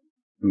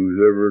who's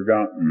ever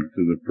gotten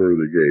to the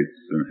pearly gates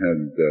and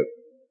had that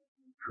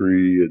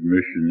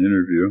pre-admission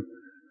interview.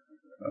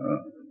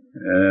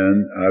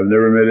 And I've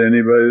never met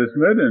anybody that's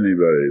met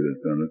anybody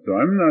that's done it. So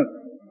I'm not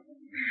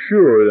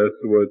sure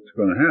that's what's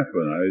going to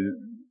happen.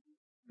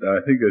 I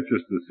think it's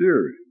just a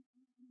theory.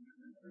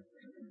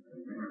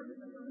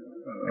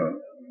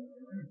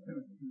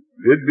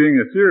 It being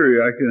a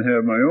theory, I can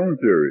have my own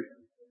theory.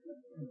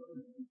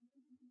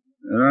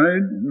 And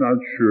I'm not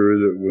sure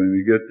that when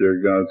we get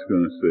there, God's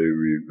going to say,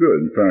 were you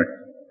good? In fact,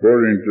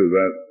 according to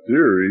that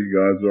theory,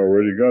 God's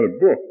already got a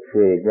book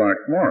full of black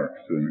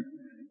marks, and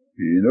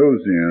he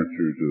knows the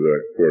answer to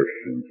that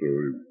question, so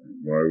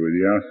why would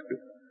he ask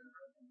it?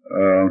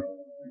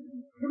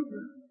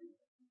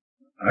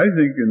 I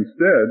think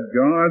instead,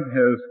 God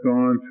has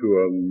gone to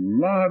a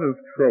lot of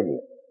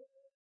trouble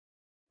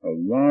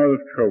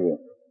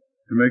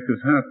to make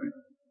us happy.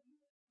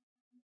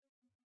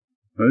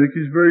 I think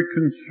he's very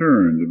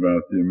concerned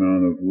about the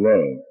amount of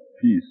love,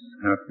 peace,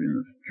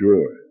 happiness,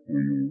 joy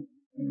on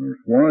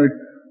earth. Why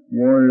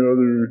are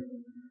there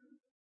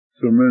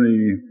so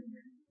many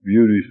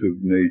beauties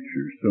of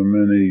nature, so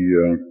many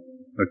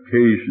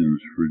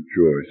occasions for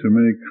joy, so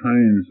many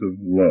kinds of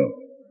love?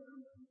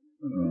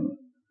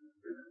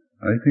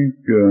 I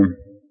think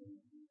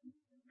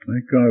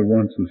God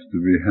wants us to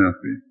be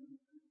happy.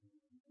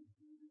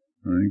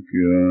 I think,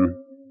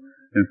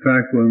 in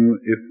fact,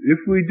 if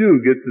we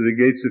do get to the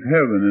gates of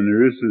heaven and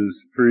there is his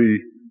free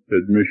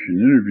admission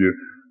interview,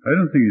 I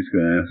don't think he's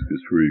going to ask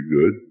us were you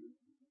good.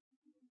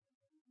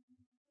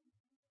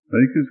 I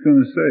think he's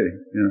going to say,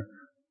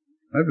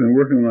 I've been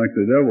working like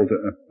the devil.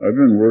 I've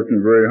been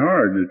working very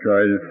hard to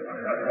try to.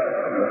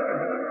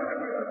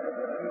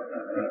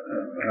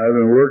 I've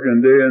been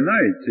working day and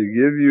night to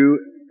give you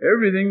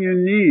everything you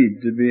need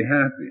to be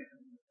happy.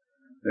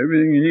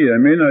 Everything you need. I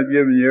may not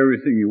give you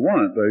everything you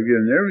want, but I've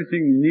given you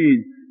everything you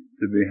need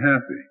to be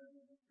happy.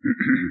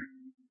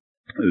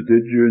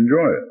 Did you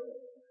enjoy it?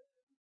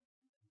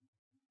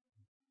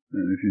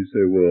 And if you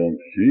say, well,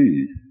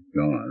 gee,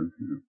 God,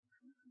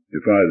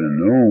 if I'd have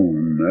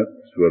known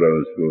that's what I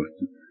was supposed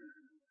to.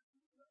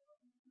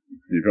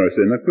 If I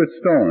say, now quit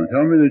stalling,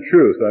 tell me the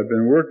truth. I've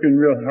been working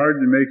real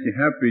hard to make you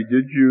happy.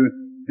 Did you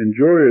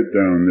enjoy it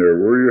down there?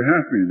 Were you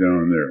happy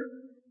down there?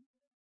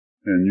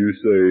 And you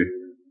say,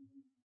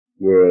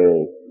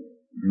 well,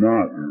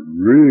 not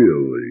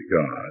really,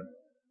 God.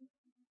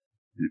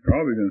 He's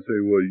probably going to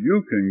say, well,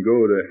 you can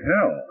go to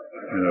hell.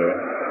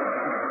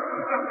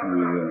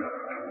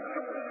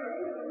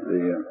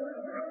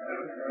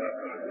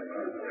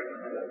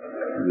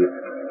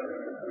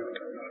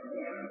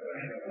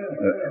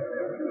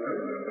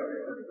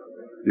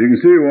 You can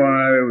see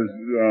why I was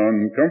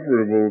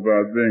uncomfortable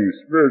about being a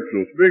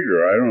spiritual speaker.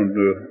 I don't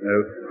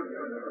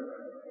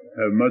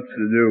have much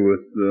to do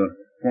with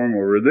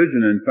formal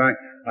religion. In fact,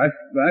 I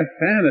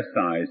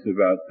fantasize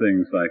about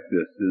things like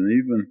this, and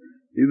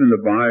even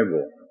the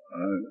Bible.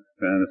 I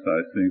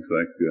fantasize things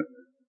like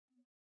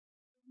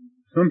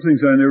some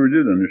things I never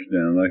did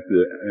understand, like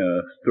the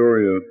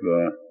story of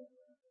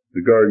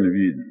the Garden of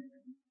Eden.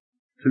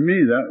 To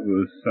me, that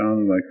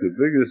sounded like the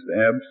biggest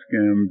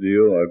ab-scam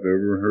deal I've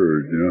ever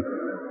heard.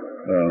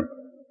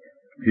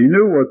 He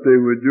knew what they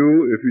would do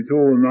if he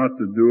told them not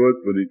to do it,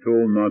 but he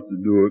told them not to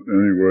do it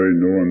anyway,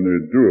 knowing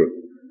they'd do it.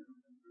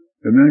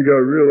 And then he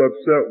got real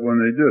upset when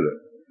they did it.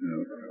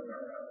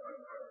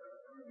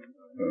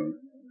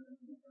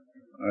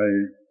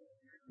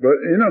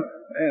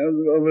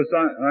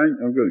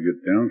 I'm going to get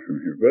down from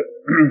here, but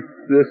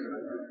this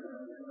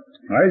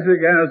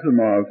Isaac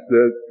Asimov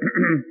said,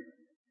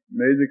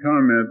 made the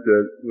comment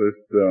that with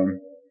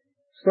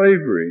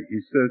slavery,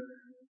 he said,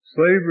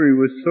 slavery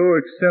was so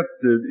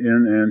accepted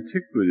in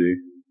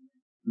antiquity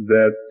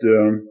that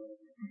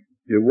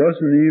it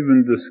wasn't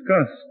even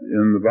discussed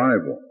in the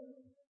Bible,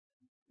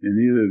 in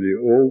either the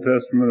Old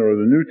Testament or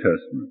the New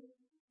Testament.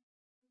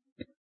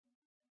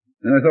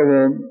 And I thought,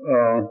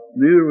 well,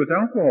 neither with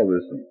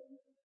alcoholism.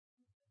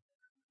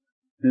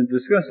 Didn't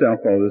discuss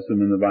alcoholism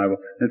in the Bible.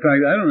 In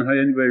fact, I don't know how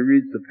anybody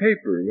reads the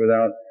paper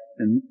without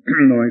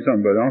knowing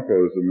something about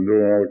alcoholism and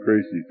knowing all the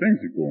crazy things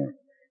that go on.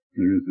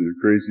 There's the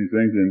crazy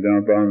things, and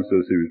down bottom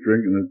says he was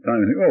drinking at the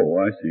time. You think,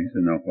 oh, I see,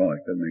 he's an alcoholic.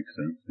 That makes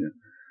sense. Yeah.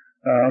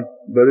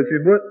 But if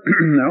you put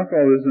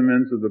alcoholism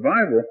into the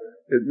Bible,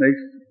 it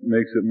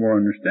makes it more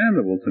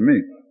understandable to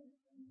me.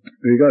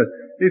 Because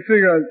you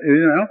figure out,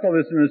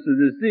 alcoholism is a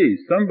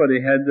disease. Somebody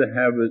had to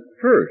have it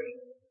first.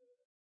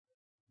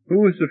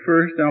 Who was the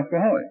first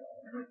alcoholic?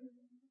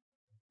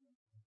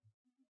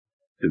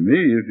 To me,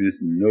 if you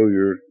know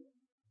your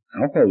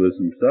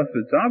alcoholism stuff,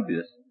 it's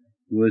obvious.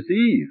 It was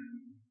Eve.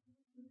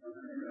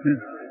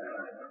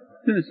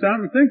 Yeah.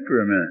 Stop and think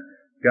for a minute.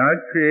 God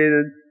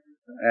created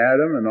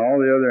Adam and all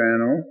the other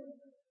animals.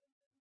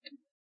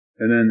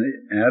 And then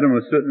Adam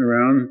was sitting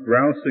around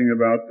grousing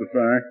about the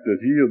fact that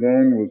he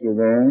alone was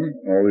alone.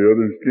 All the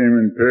others came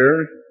in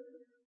pairs.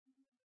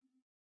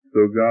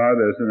 So God,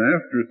 as an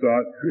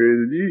afterthought,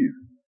 created Eve.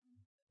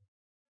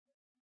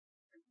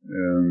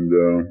 And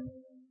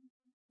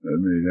that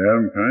made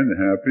Adam kind of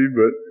happy,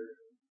 but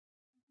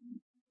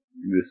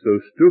he was so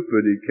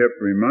stupid he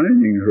kept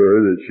reminding her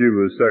that she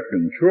was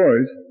second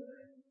choice,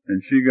 and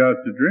she got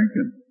to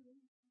drinking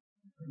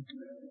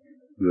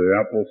the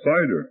apple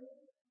cider.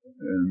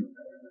 And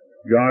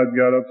God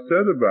got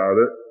upset about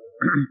it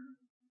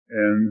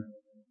and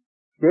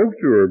spoke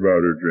to her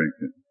about her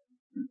drinking.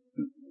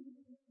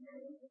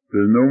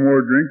 There's no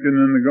more drinking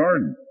in the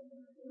garden.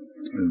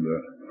 And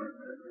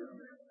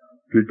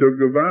she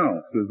took a vow.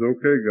 Says,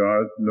 okay,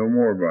 God, no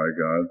more by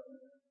God.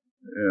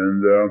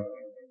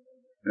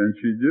 And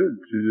she did.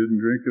 She didn't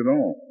drink at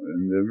all.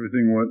 And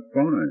everything went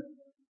fine.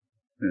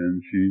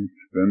 And she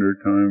spent her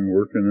time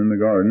working in the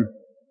garden,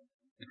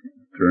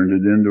 turned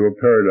it into a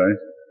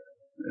paradise.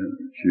 And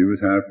she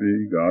was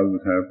happy, God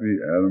was happy,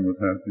 Adam was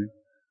happy.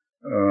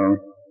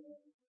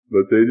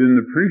 But they didn't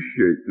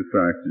appreciate the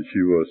fact that she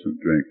wasn't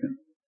drinking.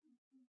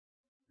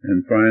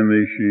 And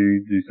finally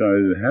she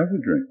decided to have a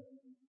drink.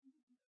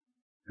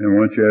 And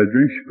once she had a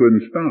drink, she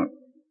couldn't stop.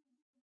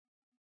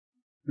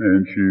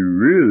 And she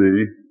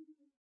really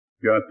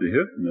got to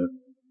hitting it.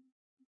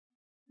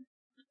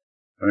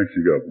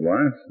 Actually got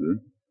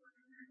blasted.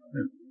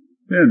 And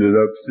ended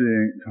up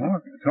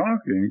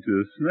talking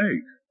to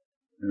snakes.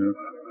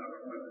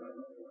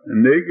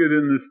 And naked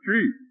in the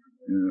street.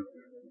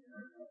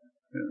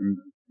 And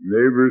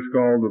neighbors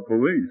called the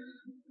police.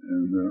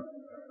 And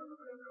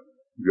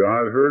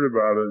God heard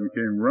about it and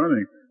came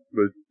running,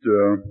 but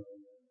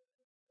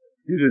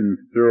he didn't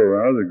throw her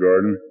out of the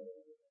garden.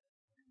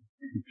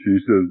 She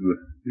says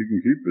he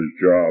can keep his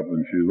job,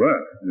 and she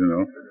left,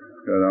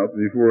 got out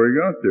before he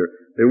got there.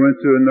 They went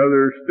to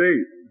another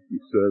state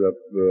and set up,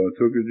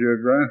 took a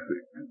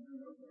geographic.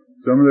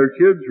 Some of their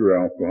kids were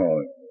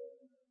alcoholics.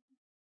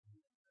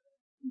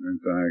 In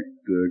fact,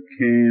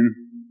 Cain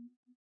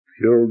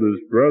killed his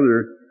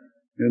brother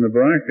in a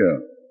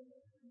blackout.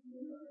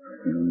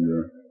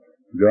 And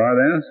God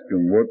asked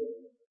him,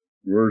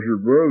 where's your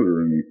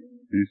brother? And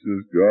he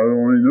says, God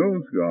only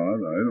knows God.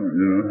 I don't,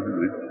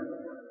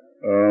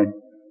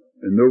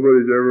 and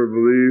nobody's ever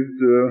believed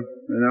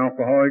an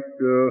alcoholic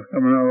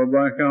coming out of a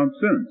blackout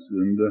since.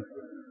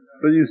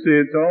 But you see,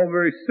 it's all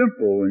very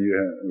simple when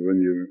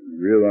you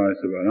realize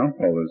about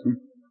alcoholism.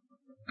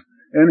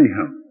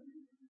 Anyhow,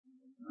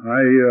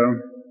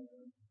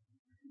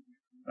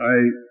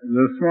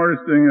 the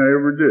smartest thing I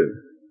ever did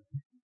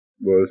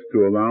was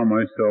to allow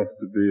myself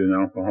to be an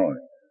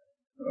alcoholic.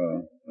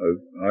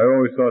 I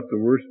always thought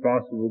the worst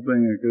possible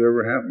thing that could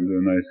ever happen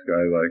to a nice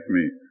guy like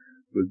me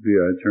would be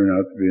I'd turn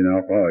out to be an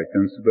alcoholic.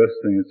 And it's the best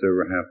thing that's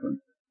ever happened.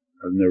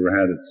 I've never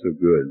had it so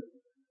good.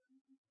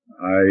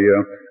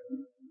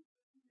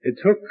 It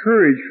took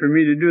courage for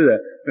me to do that.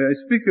 I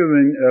speak of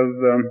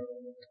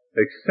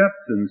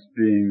acceptance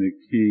being the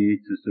key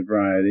to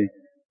sobriety,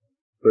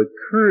 but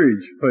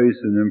courage plays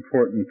an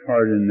important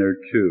part in there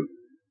too.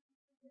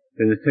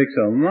 And it takes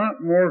a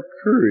lot more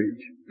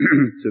courage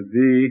to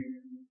be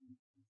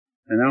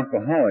an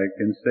alcoholic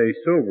and stay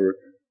sober.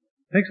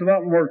 It takes a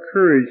lot more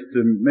courage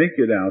to make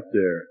it out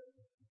there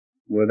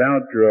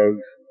without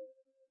drugs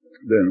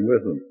than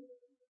with them.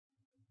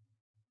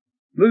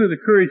 Look at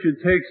the courage it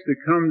takes to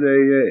come to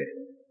AA,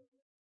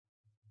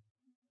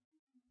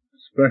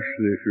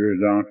 especially if you're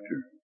a doctor.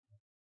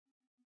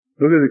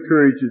 Look at the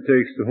courage it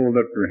takes to hold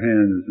up your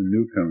hand as a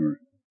newcomer,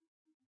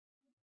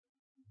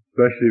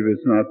 especially if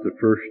it's not the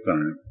first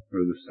time, or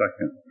the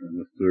second, or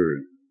the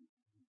third.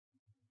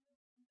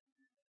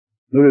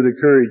 Look at the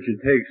courage it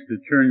takes to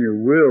turn your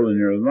will and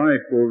your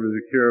life over to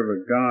the care of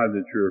a God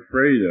that you're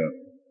afraid of.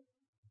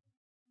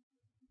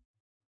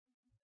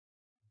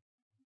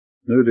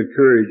 Look at the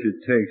courage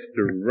it takes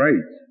to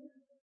write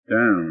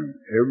down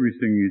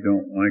everything you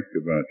don't like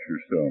about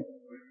yourself,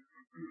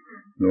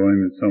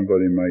 knowing that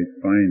somebody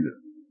might find it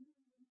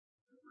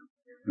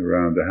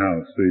around the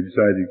house. So you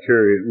decide to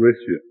carry it with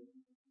you.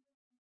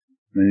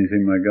 And then you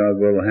think, my God,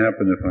 what will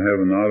happen if I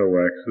have an auto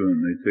accident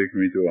and they take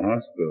me to a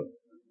hospital?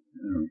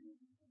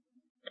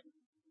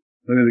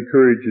 Look at the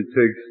courage it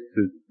takes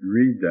to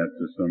read that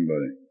to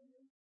somebody.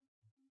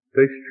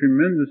 It takes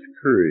tremendous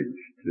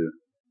courage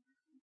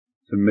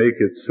to make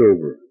it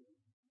sober,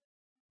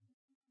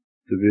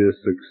 to be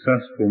a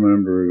successful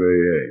member of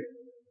AA.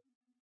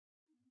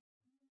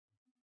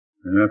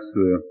 And that's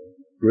the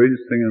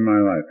greatest thing in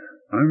my life.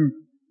 I'm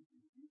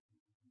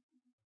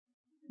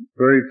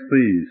very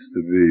pleased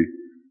to be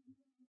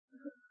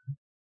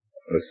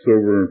a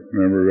sober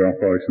member of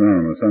Alcoholics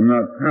Anonymous. I'm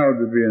not proud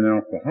to be an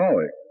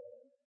alcoholic,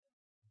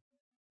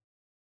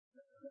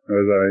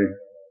 as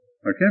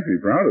I can't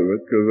be proud of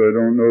it because I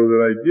don't know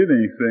that I did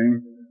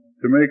anything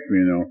to make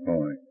me an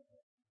alcoholic.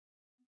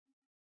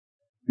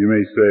 You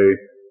may say,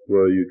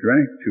 well, you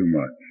drank too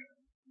much.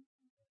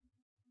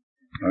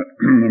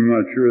 I'm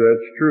not sure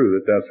that's true,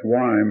 that's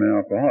why I'm an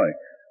alcoholic.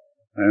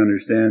 I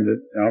understand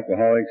that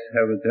alcoholics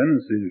have a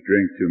tendency to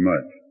drink too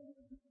much.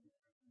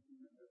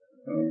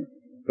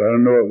 So I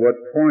don't know at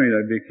what point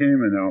I became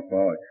an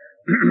alcoholic.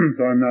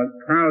 So I'm not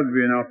proud to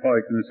be an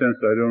alcoholic in the sense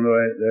that I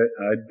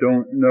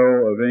don't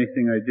know of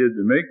anything I did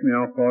to make me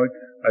an alcoholic.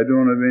 I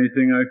don't have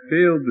anything I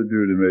failed to do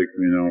to make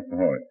me an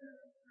alcoholic.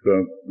 So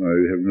I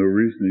have no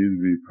reason to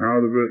either be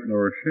proud of it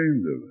nor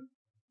ashamed of it.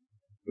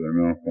 But I'm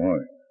an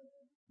alcoholic.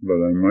 But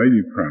I'm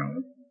mighty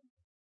proud,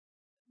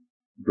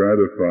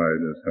 gratified,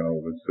 as Hal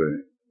would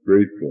say,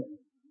 grateful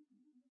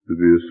to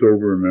be a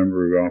sober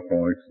member of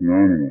Alcoholics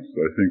Anonymous.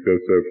 I think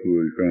that's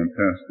absolutely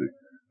fantastic.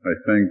 I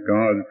thank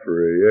God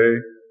for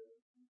AA,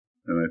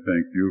 and I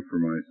thank you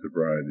for my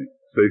sobriety.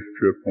 Safe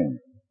trip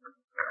home.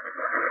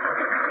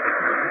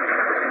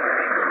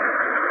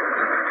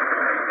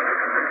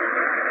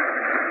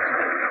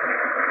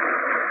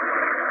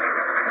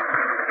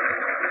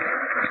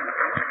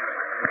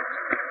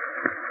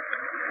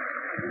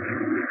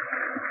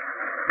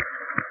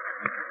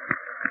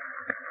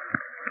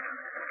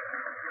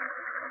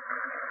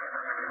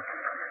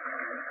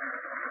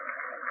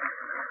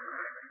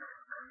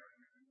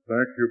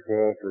 Thank you,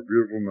 Paul, for a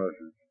beautiful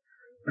message.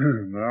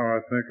 Now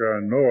I think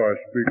I know I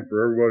speak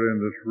for everybody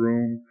in this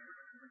room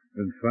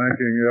in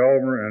thanking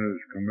Elmer and his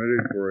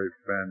committee for a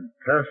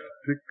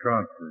fantastic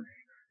conference.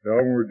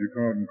 Elmer, would you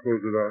come up and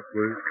close it out,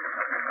 please?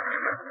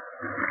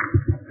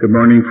 Good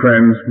morning,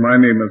 friends. My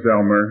name is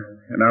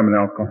Elmer, and I'm an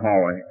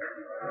alcoholic.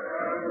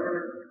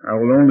 I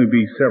will only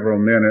be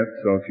several minutes,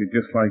 so if you'd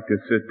just like to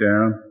sit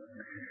down.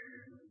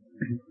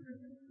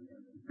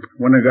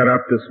 When I got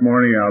up this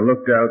morning, I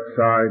looked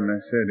outside and I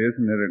said,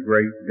 isn't it a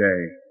great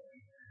day?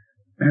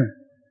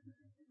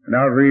 And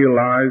I've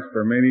realized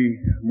for many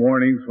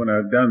mornings when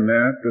I've done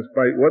that,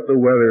 despite what the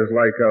weather is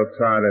like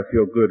outside, I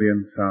feel good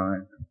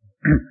inside.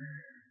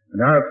 And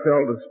I've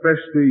felt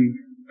especially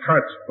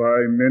touched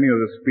by many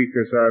of the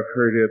speakers I've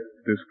heard at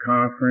this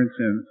conference,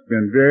 and it's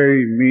been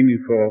very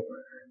meaningful.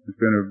 It's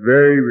been a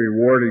very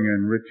rewarding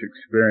and rich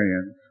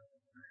experience.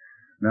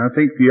 And I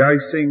think the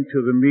icing to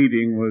the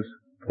meeting was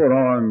put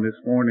on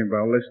this morning by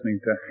listening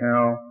to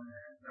Hal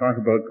talk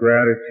about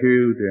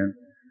gratitude and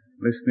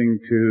listening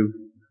to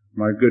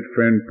my good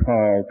friend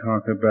Paul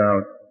talk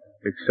about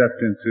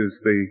acceptance is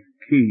the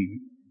key.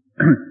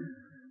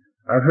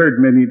 I've heard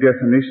many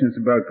definitions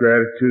about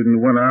gratitude,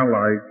 and one I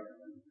like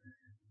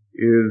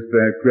is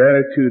that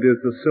gratitude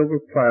is the silver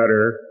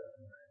platter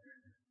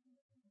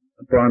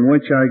upon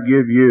which I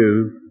give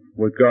you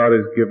what God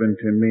has given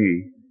to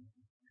me.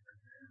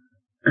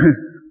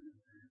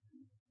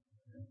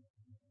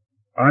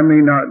 I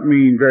may not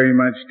mean very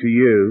much to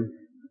you,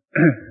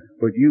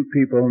 but you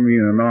people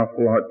mean an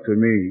awful lot to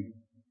me.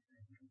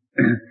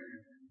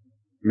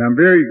 And I'm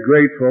very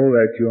grateful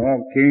that you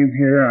all came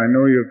here. I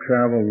know you've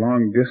traveled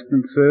long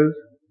distances.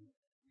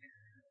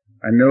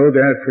 I know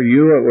that for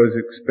you it was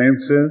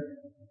expensive.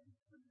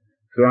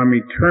 So I'm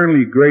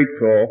eternally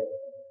grateful,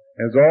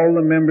 as all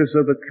the members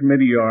of the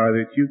committee are,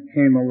 that you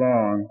came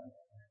along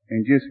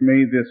and just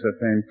made this a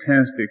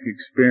fantastic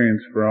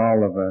experience for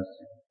all of us.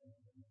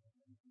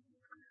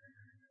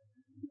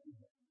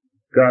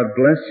 God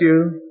bless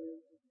you,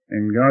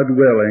 and God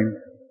willing,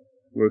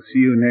 we'll see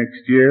you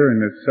next year.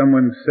 And as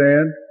someone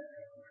said,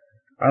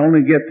 I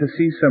only get to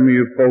see some of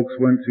you folks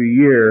once a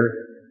year,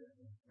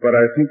 but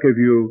I think of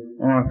you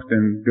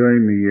often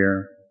during the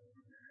year.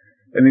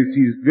 And it's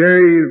these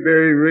very,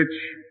 very rich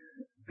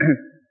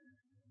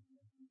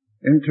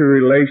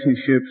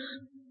interrelationships,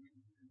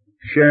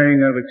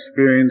 sharing of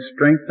experience,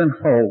 strength and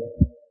hope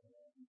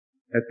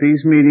at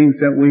these meetings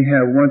that we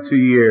have once a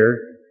year,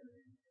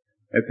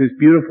 at this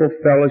beautiful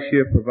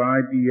fellowship of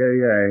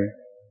IDAA,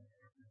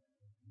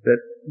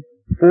 that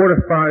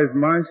fortifies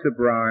my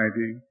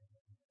sobriety,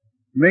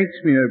 makes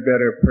me a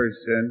better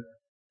person.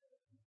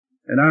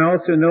 And I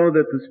also know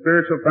that the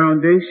spiritual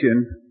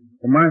foundation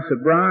for my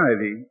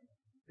sobriety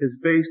is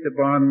based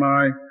upon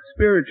my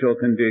spiritual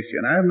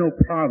condition. I have no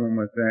problem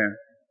with that,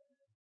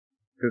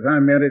 because I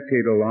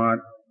meditate a lot,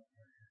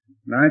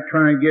 and I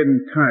try and get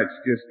in touch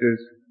just as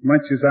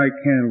much as I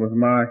can with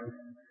my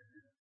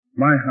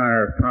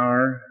higher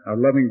power, a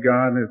loving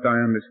God as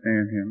I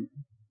understand Him.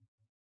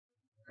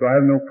 So I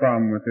have no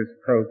problem with this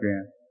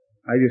program.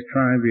 I just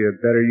try and be a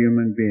better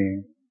human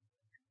being.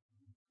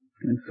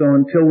 And so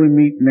until we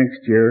meet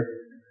next year,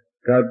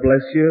 God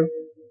bless you,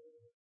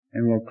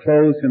 and we'll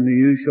close in the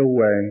usual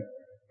way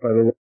by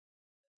the